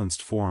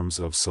unbalanced forms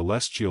of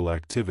celestial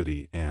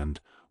activity and,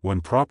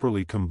 when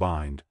properly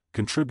combined,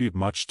 contribute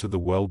much to the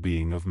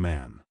well-being of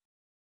man.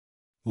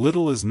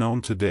 Little is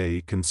known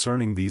today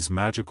concerning these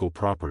magical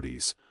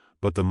properties,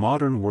 but the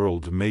modern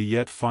world may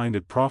yet find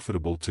it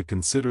profitable to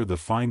consider the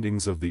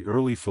findings of the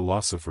early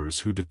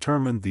philosophers who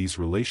determined these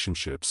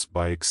relationships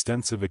by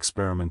extensive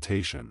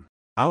experimentation.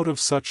 Out of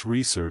such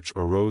research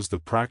arose the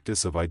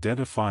practice of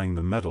identifying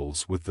the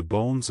metals with the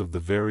bones of the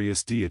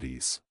various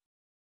deities.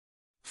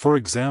 For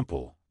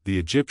example, the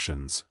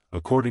Egyptians,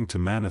 according to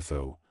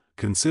Manetho,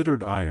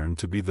 considered iron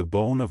to be the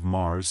bone of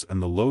Mars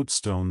and the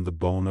lodestone the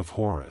bone of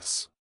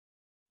Horus.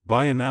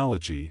 By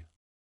analogy,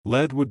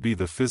 lead would be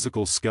the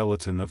physical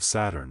skeleton of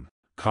Saturn,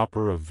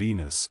 copper of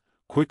Venus,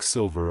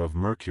 quicksilver of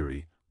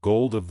Mercury,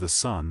 gold of the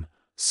sun,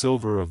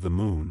 silver of the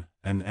moon,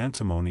 and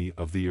antimony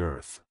of the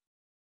earth.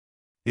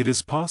 It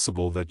is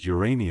possible that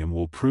uranium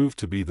will prove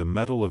to be the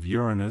metal of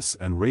Uranus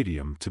and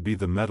radium to be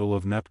the metal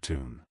of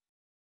Neptune.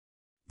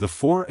 The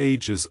four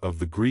ages of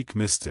the Greek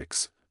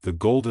mystics, the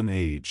Golden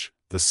Age,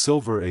 the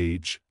Silver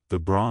Age, the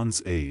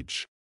Bronze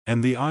Age,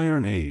 and the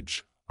Iron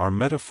Age, are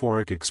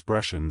metaphoric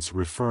expressions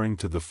referring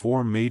to the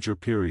four major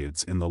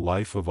periods in the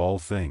life of all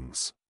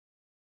things.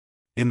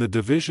 In the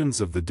divisions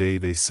of the day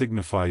they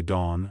signify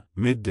dawn,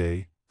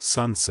 midday,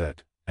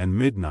 sunset, and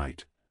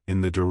midnight.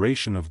 In the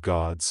duration of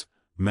gods,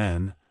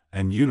 men,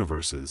 and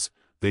universes,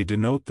 they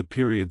denote the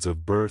periods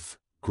of birth,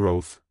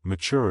 growth,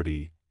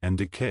 maturity, and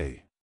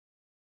decay.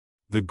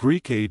 The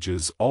Greek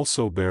ages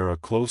also bear a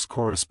close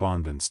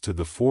correspondence to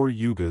the four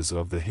yugas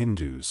of the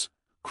Hindus: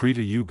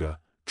 Krita Yuga,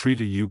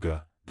 Treta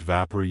Yuga,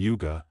 Dvapara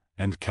Yuga,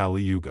 and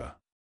Kali Yuga.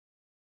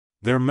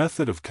 Their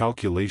method of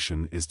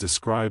calculation is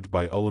described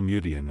by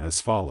Ulemudian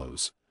as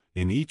follows: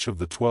 in each of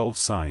the 12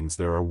 signs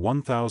there are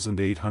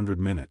 1,800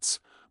 minutes.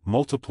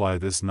 Multiply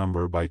this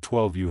number by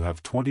 12, you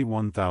have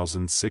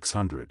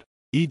 21,600.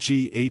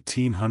 E.g.,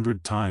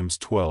 1800 times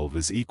 12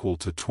 is equal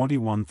to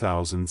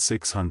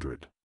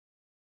 21,600.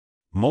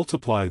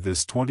 Multiply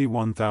this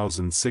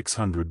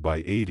 21,600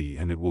 by 80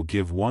 and it will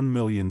give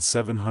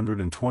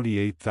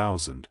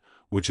 1,728,000,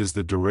 which is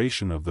the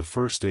duration of the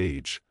first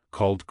age,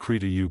 called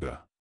Krita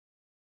Yuga.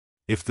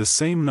 If the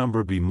same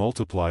number be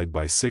multiplied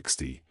by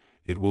 60,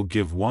 it will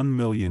give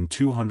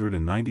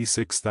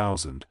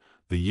 1,296,000,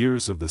 the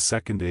years of the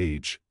second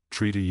age,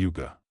 Treta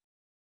Yuga.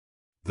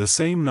 The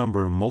same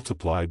number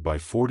multiplied by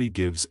 40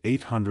 gives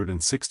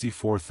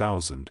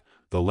 864,000,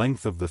 the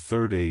length of the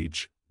third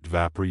age,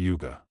 Dvapara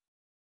Yuga.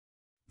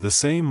 The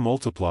same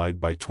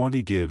multiplied by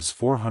 20 gives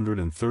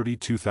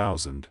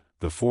 432,000,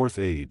 the fourth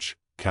age,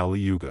 Kali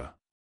Yuga.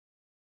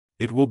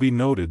 It will be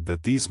noted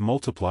that these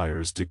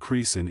multipliers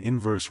decrease in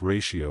inverse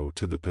ratio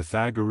to the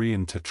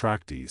Pythagorean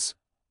tetracties,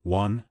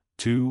 1,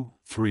 2,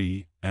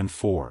 3, and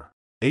 4.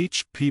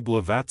 H. P.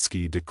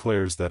 Blavatsky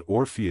declares that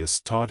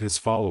Orpheus taught his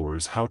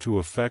followers how to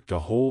affect a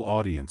whole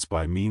audience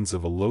by means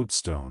of a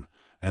lodestone,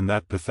 and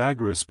that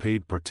Pythagoras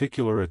paid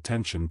particular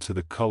attention to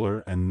the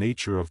color and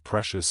nature of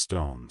precious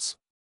stones.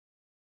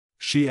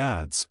 She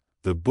adds,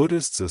 the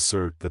Buddhists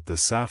assert that the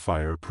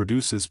sapphire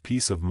produces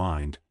peace of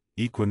mind,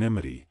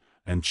 equanimity,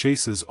 and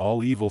chases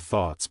all evil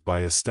thoughts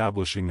by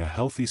establishing a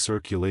healthy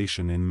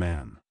circulation in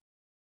man.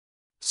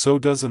 So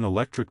does an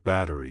electric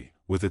battery,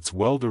 with its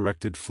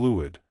well-directed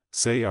fluid,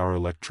 say our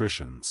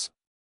electricians.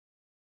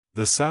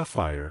 The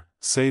sapphire,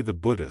 say the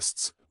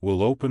Buddhists,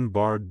 will open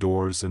barred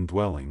doors and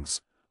dwellings.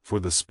 For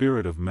the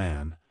spirit of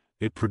man,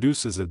 it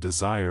produces a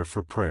desire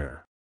for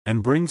prayer,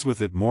 and brings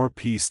with it more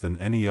peace than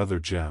any other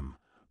gem,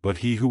 but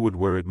he who would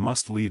wear it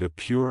must lead a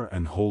pure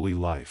and holy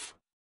life.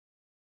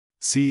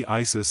 See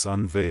Isis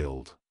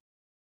Unveiled.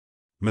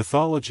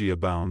 Mythology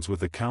abounds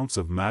with accounts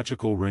of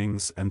magical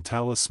rings and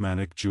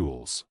talismanic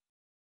jewels.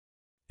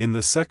 In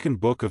the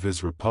second book of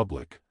his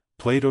Republic,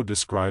 Plato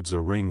describes a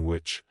ring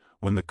which,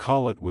 when the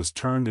collet was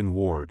turned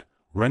inward,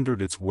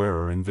 rendered its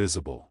wearer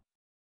invisible.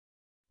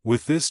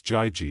 With this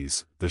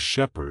Gyges, the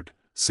shepherd,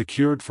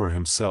 secured for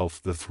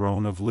himself the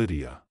throne of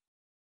Lydia.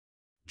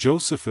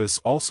 Josephus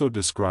also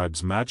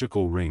describes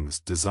magical rings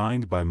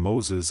designed by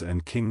Moses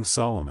and King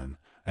Solomon,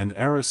 and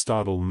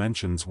Aristotle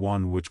mentions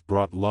one which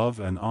brought love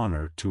and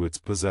honor to its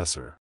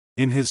possessor.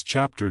 In his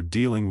chapter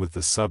dealing with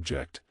the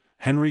subject,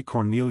 Henry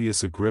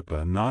Cornelius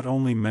Agrippa not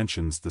only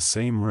mentions the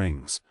same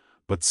rings,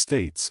 but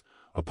states,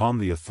 upon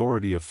the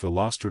authority of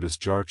Philostratus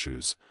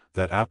Jarchus,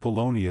 that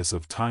Apollonius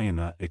of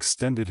Tyana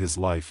extended his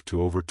life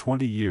to over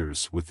 20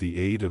 years with the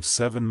aid of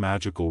 7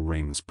 magical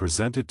rings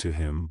presented to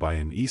him by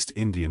an East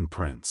Indian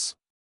prince.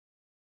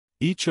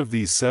 Each of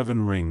these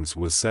 7 rings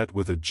was set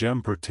with a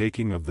gem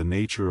partaking of the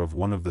nature of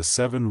one of the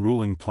 7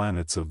 ruling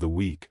planets of the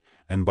week,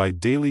 and by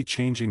daily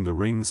changing the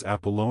rings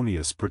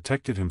Apollonius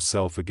protected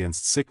himself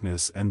against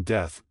sickness and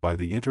death by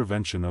the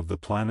intervention of the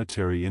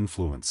planetary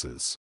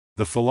influences.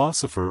 The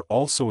philosopher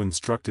also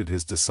instructed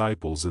his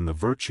disciples in the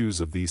virtues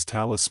of these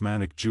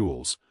talismanic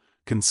jewels,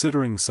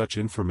 considering such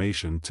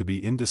information to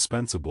be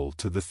indispensable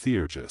to the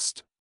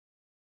theurgist.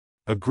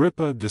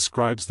 Agrippa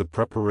describes the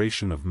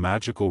preparation of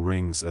magical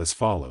rings as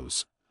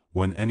follows: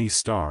 when any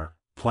star,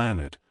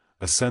 planet,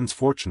 ascends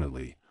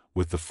fortunately,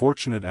 with the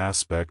fortunate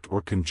aspect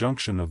or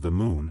conjunction of the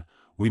moon,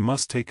 we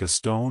must take a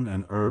stone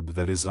and herb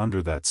that is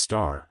under that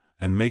star,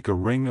 and make a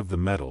ring of the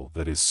metal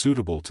that is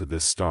suitable to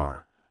this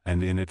star,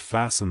 and in it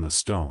fasten the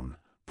stone,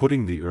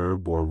 putting the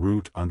herb or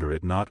root under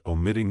it, not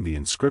omitting the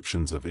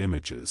inscriptions of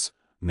images,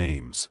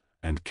 names,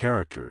 and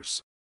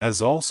characters,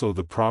 as also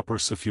the proper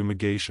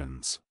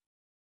suffumigations.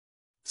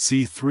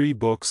 See 3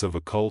 books of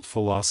occult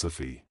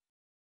philosophy.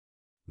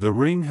 The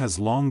ring has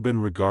long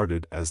been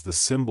regarded as the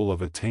symbol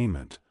of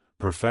attainment,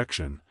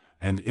 perfection,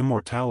 and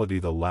immortality,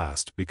 the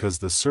last because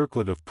the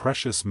circlet of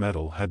precious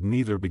metal had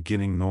neither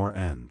beginning nor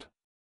end.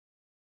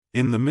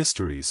 In the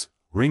mysteries,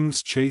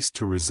 Rings chased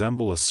to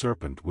resemble a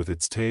serpent with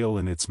its tail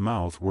in its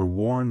mouth were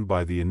worn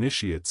by the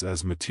initiates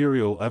as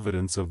material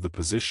evidence of the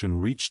position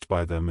reached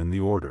by them in the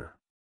order.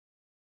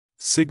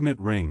 Signet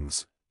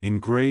rings,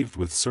 engraved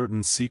with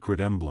certain secret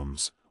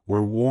emblems,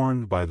 were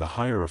worn by the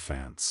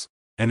hierophants,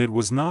 and it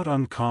was not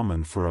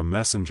uncommon for a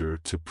messenger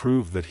to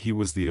prove that he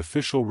was the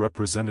official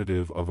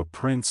representative of a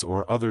prince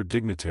or other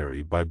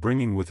dignitary by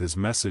bringing with his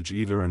message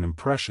either an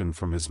impression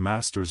from his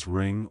master's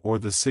ring or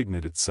the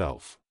signet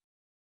itself.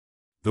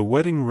 The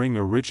wedding ring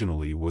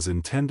originally was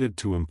intended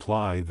to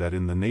imply that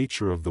in the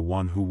nature of the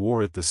one who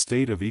wore it the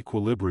state of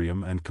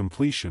equilibrium and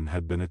completion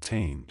had been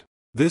attained.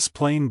 This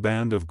plain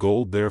band of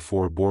gold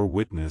therefore bore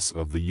witness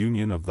of the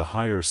union of the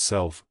higher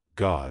self,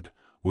 God,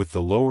 with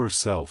the lower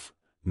self,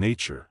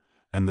 nature,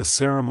 and the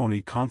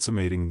ceremony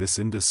consummating this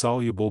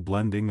indissoluble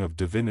blending of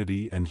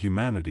divinity and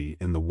humanity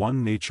in the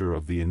one nature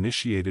of the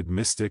initiated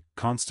mystic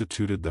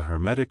constituted the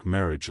hermetic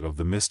marriage of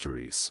the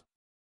mysteries.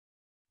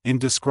 In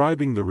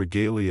describing the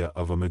regalia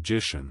of a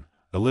magician,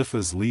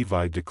 Eliphaz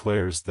Levi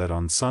declares that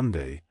on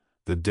Sunday,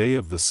 the day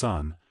of the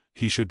sun,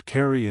 he should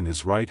carry in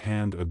his right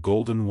hand a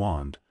golden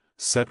wand,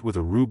 set with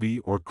a ruby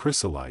or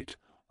chrysolite.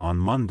 On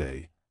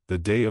Monday, the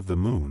day of the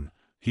moon,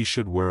 he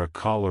should wear a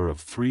collar of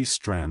 3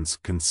 strands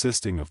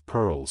consisting of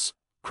pearls,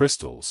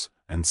 crystals,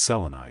 and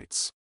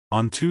selenites.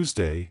 On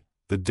Tuesday,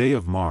 the day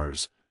of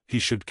Mars, he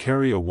should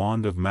carry a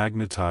wand of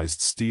magnetized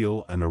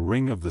steel and a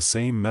ring of the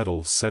same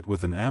metal set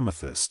with an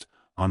amethyst.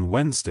 On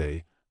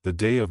Wednesday, the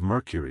day of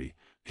Mercury,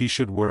 he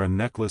should wear a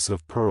necklace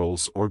of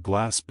pearls or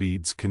glass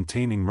beads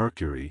containing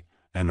mercury,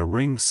 and a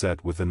ring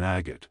set with an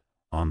agate.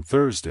 On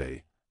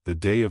Thursday, the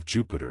day of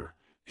Jupiter,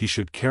 he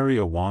should carry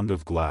a wand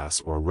of glass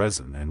or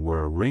resin and wear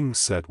a ring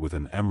set with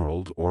an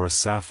emerald or a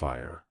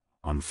sapphire.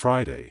 On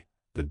Friday,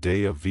 the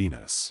day of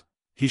Venus,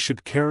 he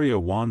should carry a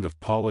wand of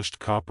polished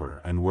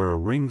copper and wear a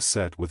ring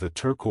set with a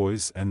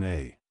turquoise and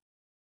a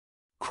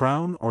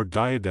crown or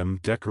diadem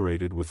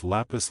decorated with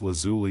lapis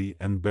lazuli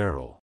and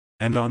beryl.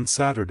 And on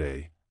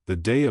Saturday, the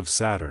day of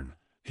Saturn,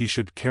 he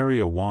should carry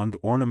a wand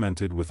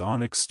ornamented with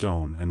onyx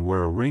stone and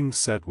wear a ring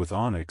set with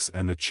onyx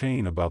and a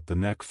chain about the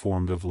neck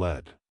formed of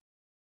lead.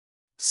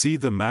 See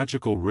the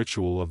magical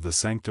ritual of the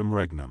Sanctum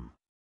Regnum.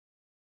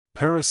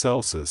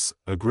 Paracelsus,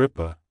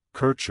 Agrippa,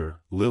 Kircher,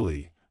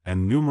 Lilly,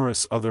 and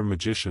numerous other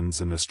magicians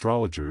and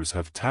astrologers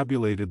have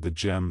tabulated the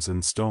gems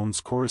and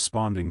stones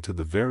corresponding to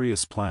the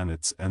various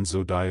planets and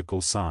zodiacal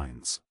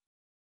signs.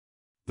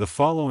 The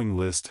following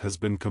list has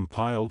been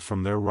compiled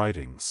from their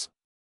writings.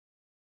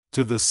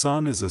 To the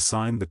sun is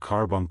assigned the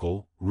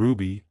carbuncle,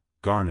 ruby,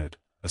 garnet,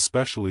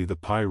 especially the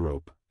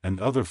pyrope,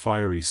 and other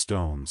fiery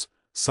stones,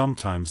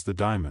 sometimes the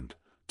diamond.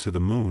 To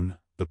the moon,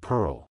 the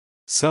pearl,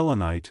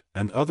 selenite,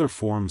 and other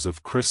forms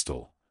of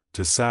crystal.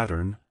 To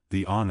Saturn,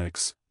 the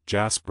onyx,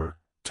 jasper,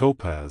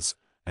 topaz,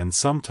 and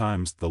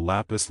sometimes the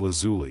lapis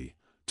lazuli.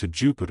 To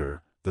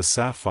Jupiter, the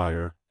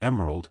sapphire,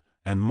 emerald,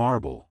 and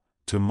marble.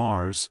 To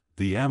Mars,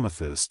 the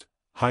amethyst,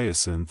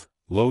 hyacinth,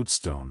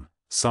 lodestone,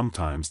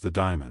 sometimes the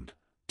diamond.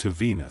 To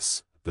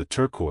Venus, the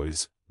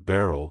turquoise,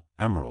 beryl,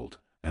 emerald,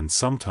 and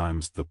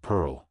sometimes the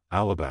pearl,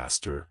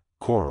 alabaster,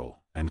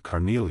 coral, and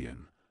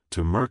carnelian.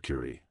 To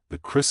Mercury, the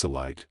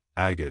chrysolite,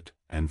 agate,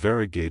 and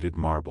variegated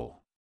marble.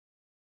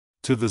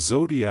 To the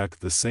zodiac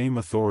the same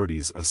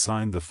authorities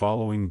assign the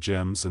following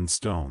gems and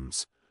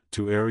stones.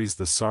 To Aries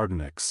the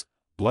sardonyx,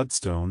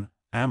 bloodstone,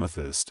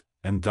 amethyst,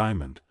 and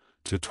diamond.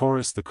 To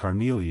Taurus the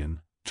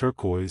carnelian,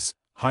 turquoise,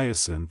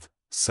 hyacinth,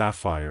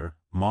 sapphire,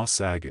 moss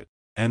agate,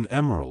 and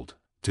emerald.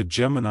 To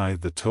Gemini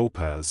the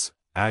topaz,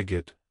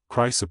 agate,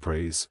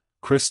 chrysoprase,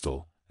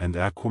 crystal, and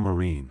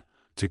aquamarine.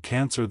 To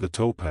Cancer the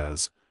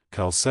topaz,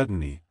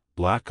 chalcedony,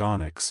 black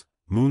onyx,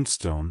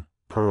 moonstone,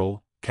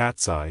 pearl,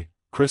 cat's eye,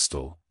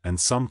 crystal, and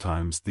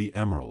sometimes the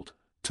emerald.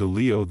 To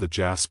Leo the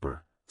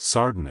jasper,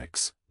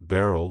 sardonyx,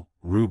 beryl,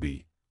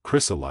 ruby,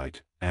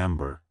 chrysolite,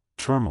 amber,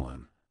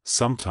 tourmaline,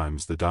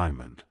 sometimes the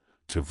diamond.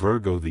 To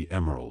Virgo the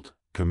emerald,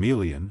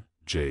 chameleon,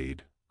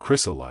 jade,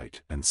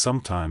 chrysolite, and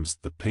sometimes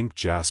the pink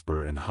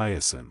jasper and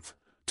hyacinth.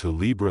 To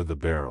Libra the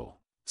beryl,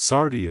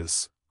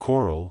 sardius,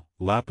 coral,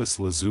 lapis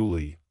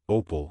lazuli,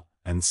 opal,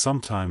 and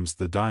sometimes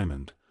the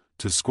diamond.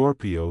 To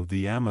Scorpio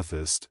the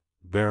amethyst,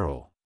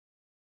 beryl,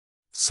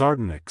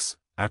 sardonyx,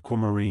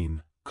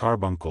 aquamarine,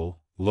 carbuncle,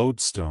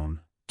 lodestone,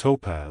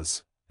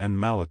 topaz, and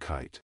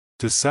malachite.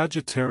 To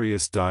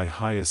Sagittarius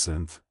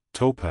dihyacinth,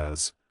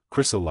 topaz,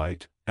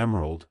 chrysolite,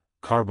 emerald,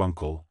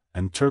 carbuncle,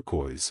 and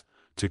turquoise.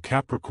 To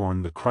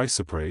Capricorn the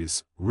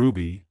chrysoprase,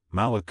 ruby,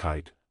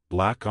 malachite,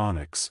 black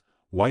onyx,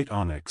 white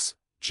onyx,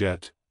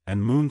 jet,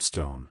 and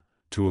moonstone.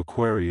 To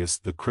Aquarius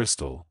the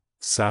crystal,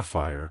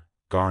 sapphire,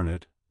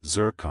 garnet,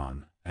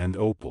 zircon, and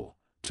opal.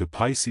 To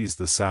Pisces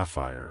the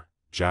sapphire,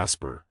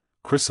 jasper,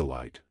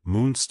 chrysolite,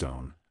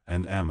 moonstone,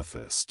 and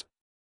amethyst.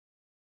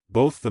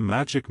 Both the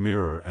magic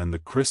mirror and the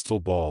crystal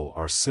ball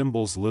are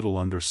symbols little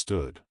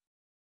understood.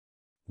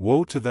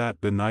 Woe to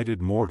that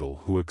benighted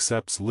mortal who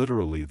accepts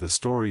literally the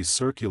stories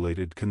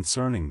circulated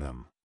concerning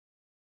them.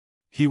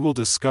 He will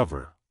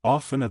discover,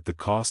 often at the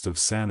cost of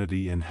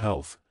sanity and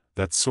health,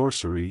 that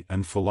sorcery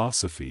and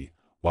philosophy,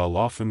 while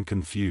often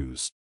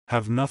confused,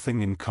 have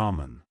nothing in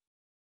common.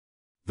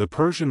 The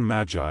Persian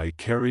Magi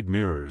carried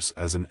mirrors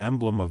as an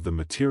emblem of the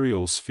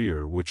material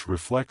sphere which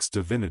reflects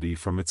divinity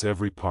from its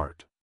every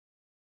part.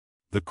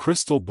 The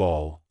crystal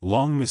ball,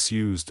 long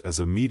misused as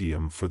a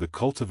medium for the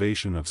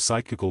cultivation of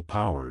psychical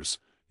powers,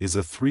 is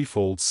a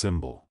threefold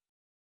symbol.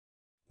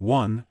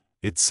 1.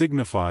 It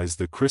signifies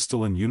the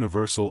crystalline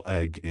universal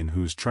egg in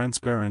whose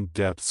transparent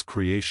depths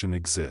creation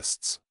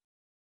exists.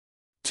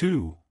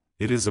 2.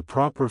 It is a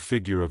proper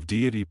figure of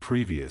deity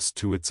previous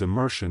to its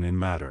immersion in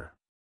matter.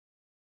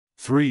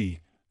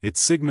 3. It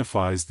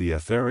signifies the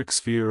etheric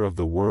sphere of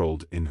the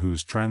world in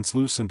whose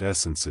translucent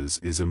essences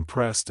is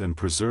impressed and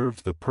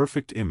preserved the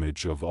perfect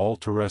image of all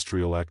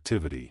terrestrial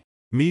activity.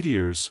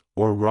 Meteors,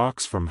 or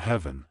rocks from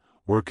heaven,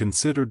 were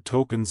considered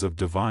tokens of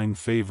divine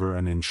favor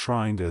and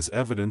enshrined as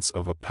evidence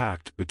of a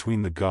pact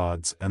between the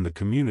gods and the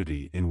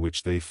community in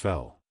which they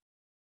fell.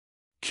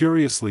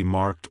 Curiously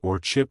marked or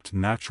chipped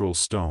natural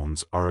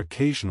stones are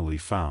occasionally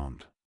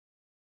found.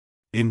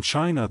 In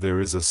China there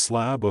is a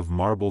slab of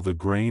marble the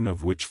grain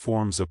of which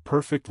forms a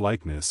perfect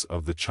likeness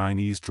of the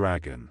Chinese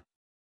dragon.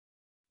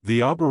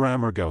 The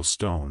Oberammergau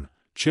stone,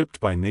 chipped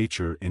by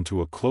nature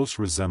into a close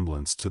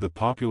resemblance to the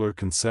popular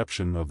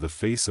conception of the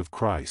face of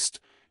Christ,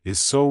 is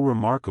so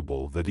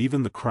remarkable that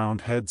even the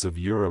crowned heads of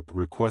Europe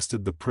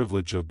requested the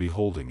privilege of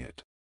beholding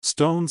it.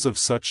 Stones of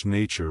such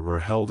nature were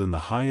held in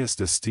the highest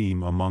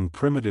esteem among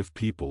primitive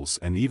peoples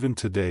and even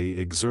today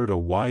exert a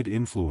wide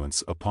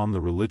influence upon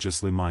the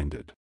religiously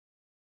minded.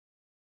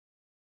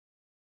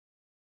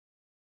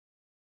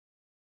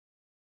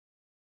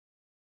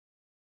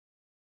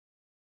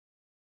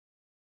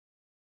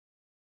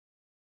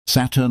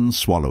 Saturn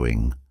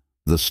swallowing,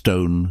 the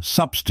stone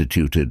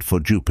substituted for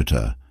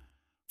Jupiter,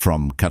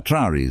 from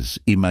Catrari's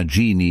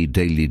Immagini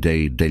degli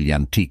Dei degli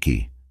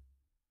Antichi.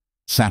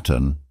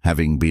 Saturn,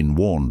 having been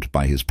warned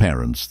by his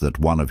parents that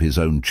one of his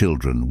own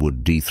children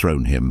would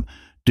dethrone him,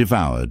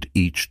 devoured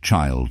each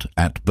child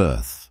at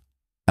birth.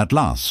 At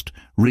last,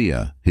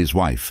 Rhea, his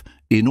wife,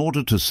 in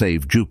order to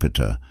save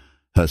Jupiter,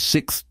 her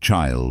sixth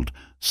child,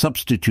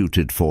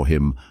 substituted for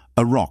him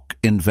a rock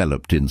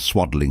enveloped in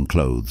swaddling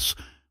clothes,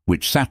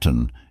 which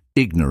Saturn,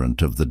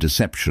 ignorant of the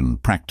deception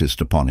practiced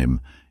upon him,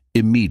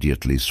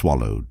 immediately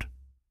swallowed.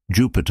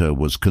 Jupiter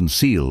was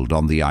concealed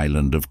on the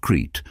island of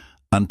Crete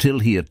until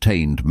he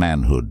attained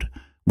manhood,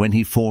 when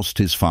he forced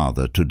his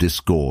father to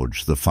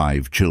disgorge the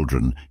 5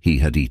 children he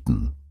had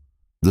eaten.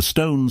 The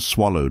stone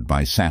swallowed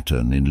by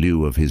Saturn in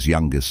lieu of his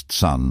youngest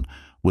son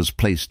was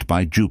placed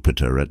by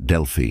Jupiter at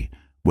Delphi,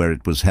 where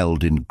it was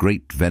held in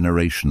great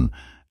veneration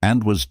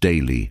and was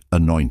daily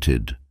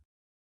anointed.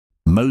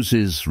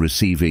 Moses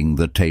receiving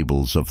the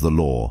tables of the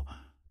law.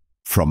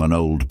 From an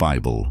old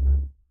Bible.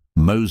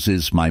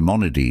 Moses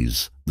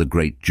Maimonides, the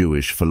great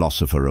Jewish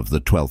philosopher of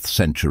the 12th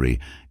century,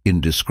 in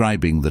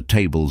describing the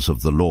tables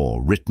of the law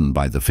written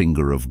by the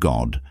finger of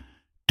God,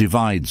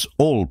 divides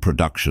all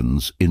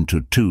productions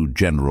into 2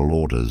 general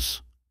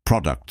orders,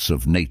 products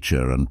of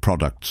nature and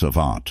products of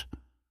art.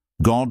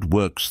 God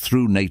works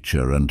through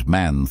nature and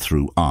man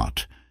through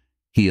art.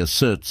 He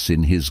asserts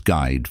in his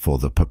guide for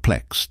the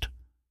perplexed.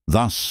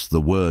 Thus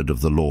the word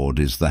of the Lord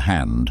is the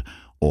hand,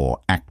 or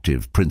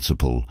active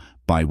principle,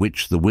 by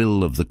which the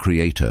will of the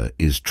Creator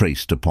is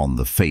traced upon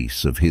the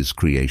face of his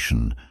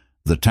creation.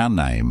 The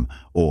Tanaim,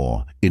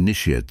 or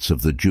initiates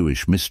of the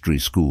Jewish mystery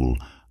school,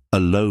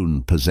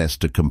 alone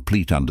possessed a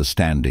complete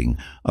understanding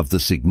of the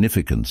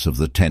significance of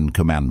the 10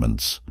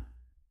 Commandments.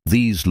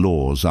 These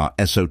laws are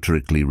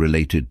esoterically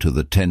related to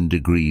the 10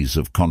 degrees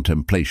of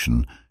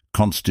contemplation,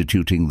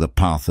 constituting the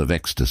path of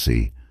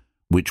ecstasy,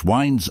 which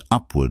winds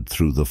upward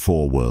through the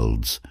 4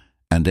 worlds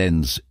and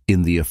ends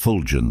in the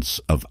effulgence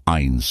of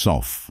Ein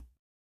Sof.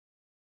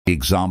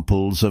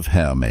 Examples of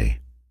Herme.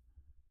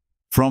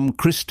 From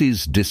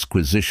Christie's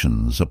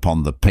disquisitions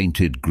upon the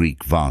painted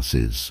Greek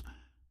vases,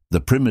 the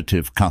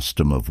primitive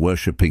custom of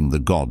worshipping the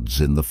gods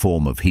in the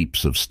form of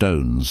heaps of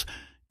stones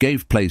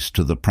gave place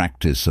to the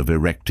practice of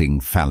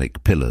erecting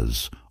phallic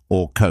pillars,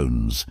 or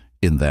cones,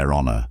 in their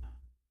honor.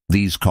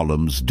 These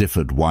columns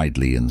differed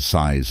widely in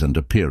size and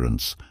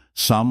appearance.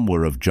 Some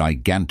were of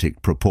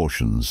gigantic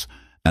proportions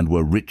and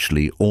were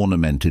richly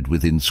ornamented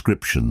with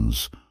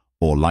inscriptions,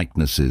 or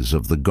likenesses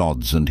of the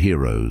gods and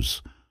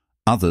heroes.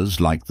 Others,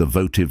 like the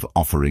votive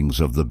offerings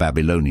of the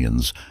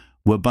Babylonians,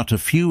 were but a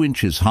few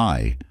inches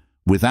high,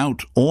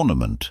 without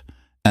ornament,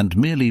 and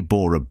merely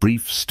bore a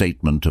brief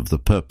statement of the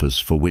purpose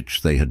for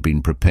which they had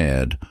been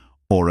prepared,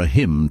 or a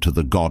hymn to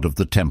the god of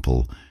the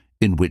temple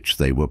in which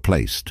they were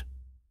placed.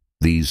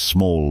 These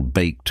small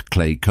baked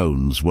clay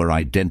cones were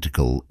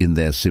identical in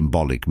their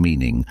symbolic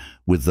meaning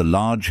with the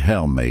large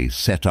herme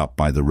set up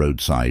by the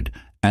roadside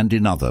and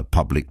in other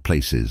public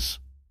places.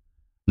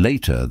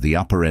 Later, the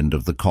upper end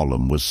of the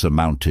column was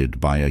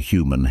surmounted by a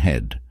human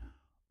head.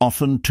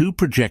 Often 2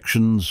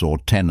 projections or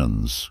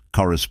tenons,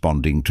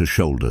 corresponding to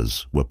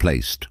shoulders, were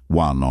placed,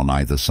 one on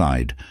either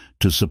side,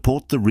 to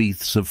support the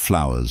wreaths of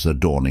flowers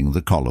adorning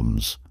the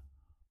columns.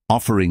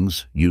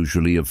 Offerings,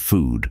 usually of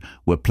food,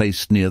 were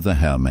placed near the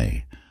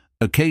herme.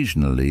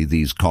 Occasionally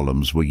these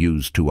columns were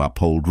used to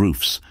uphold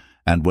roofs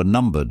and were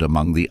numbered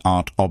among the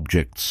art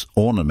objects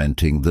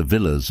ornamenting the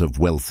villas of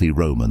wealthy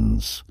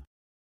Romans.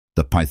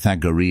 The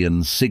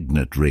Pythagorean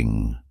signet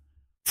ring,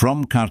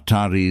 from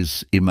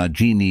Cartari's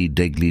Immagini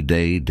degli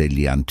Dei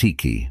degli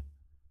Antichi.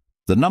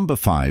 The number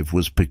 5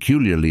 was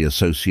peculiarly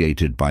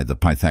associated by the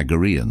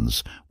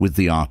Pythagoreans with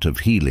the art of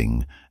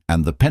healing,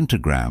 and the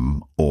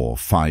pentagram, or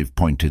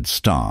 5-pointed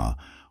star,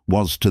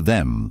 was to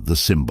them the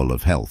symbol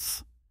of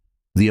health.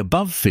 The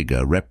above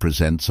figure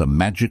represents a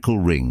magical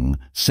ring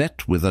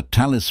set with a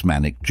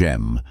talismanic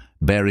gem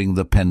bearing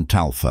the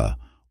pentalpha,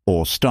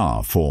 or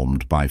star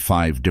formed by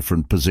 5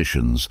 different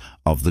positions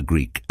of the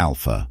Greek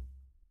alpha.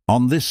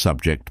 On this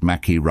subject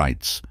Mackey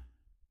writes,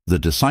 "The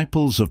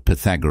disciples of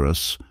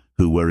Pythagoras,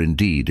 who were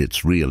indeed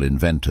its real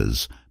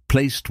inventors,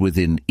 placed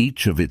within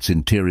each of its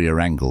interior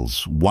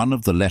angles one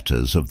of the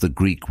letters of the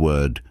Greek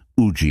word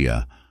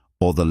ougia,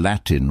 or the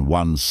Latin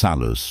one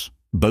salus,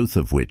 both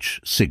of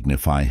which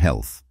signify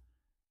health.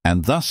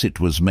 And thus it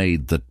was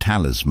made the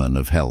talisman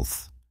of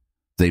health.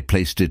 They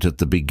placed it at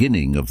the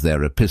beginning of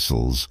their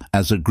epistles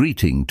as a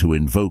greeting to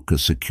invoke a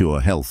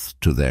secure health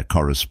to their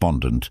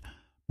correspondent,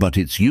 but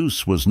its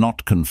use was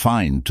not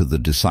confined to the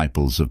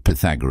disciples of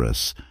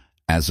Pythagoras.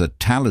 As a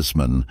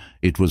talisman,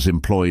 it was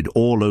employed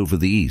all over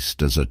the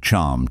East as a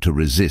charm to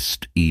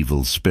resist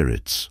evil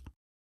spirits."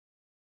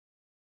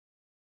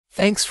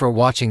 Thanks for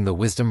watching the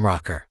Wisdom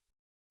Rocker.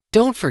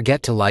 Don't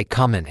forget to like,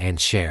 comment, and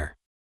share.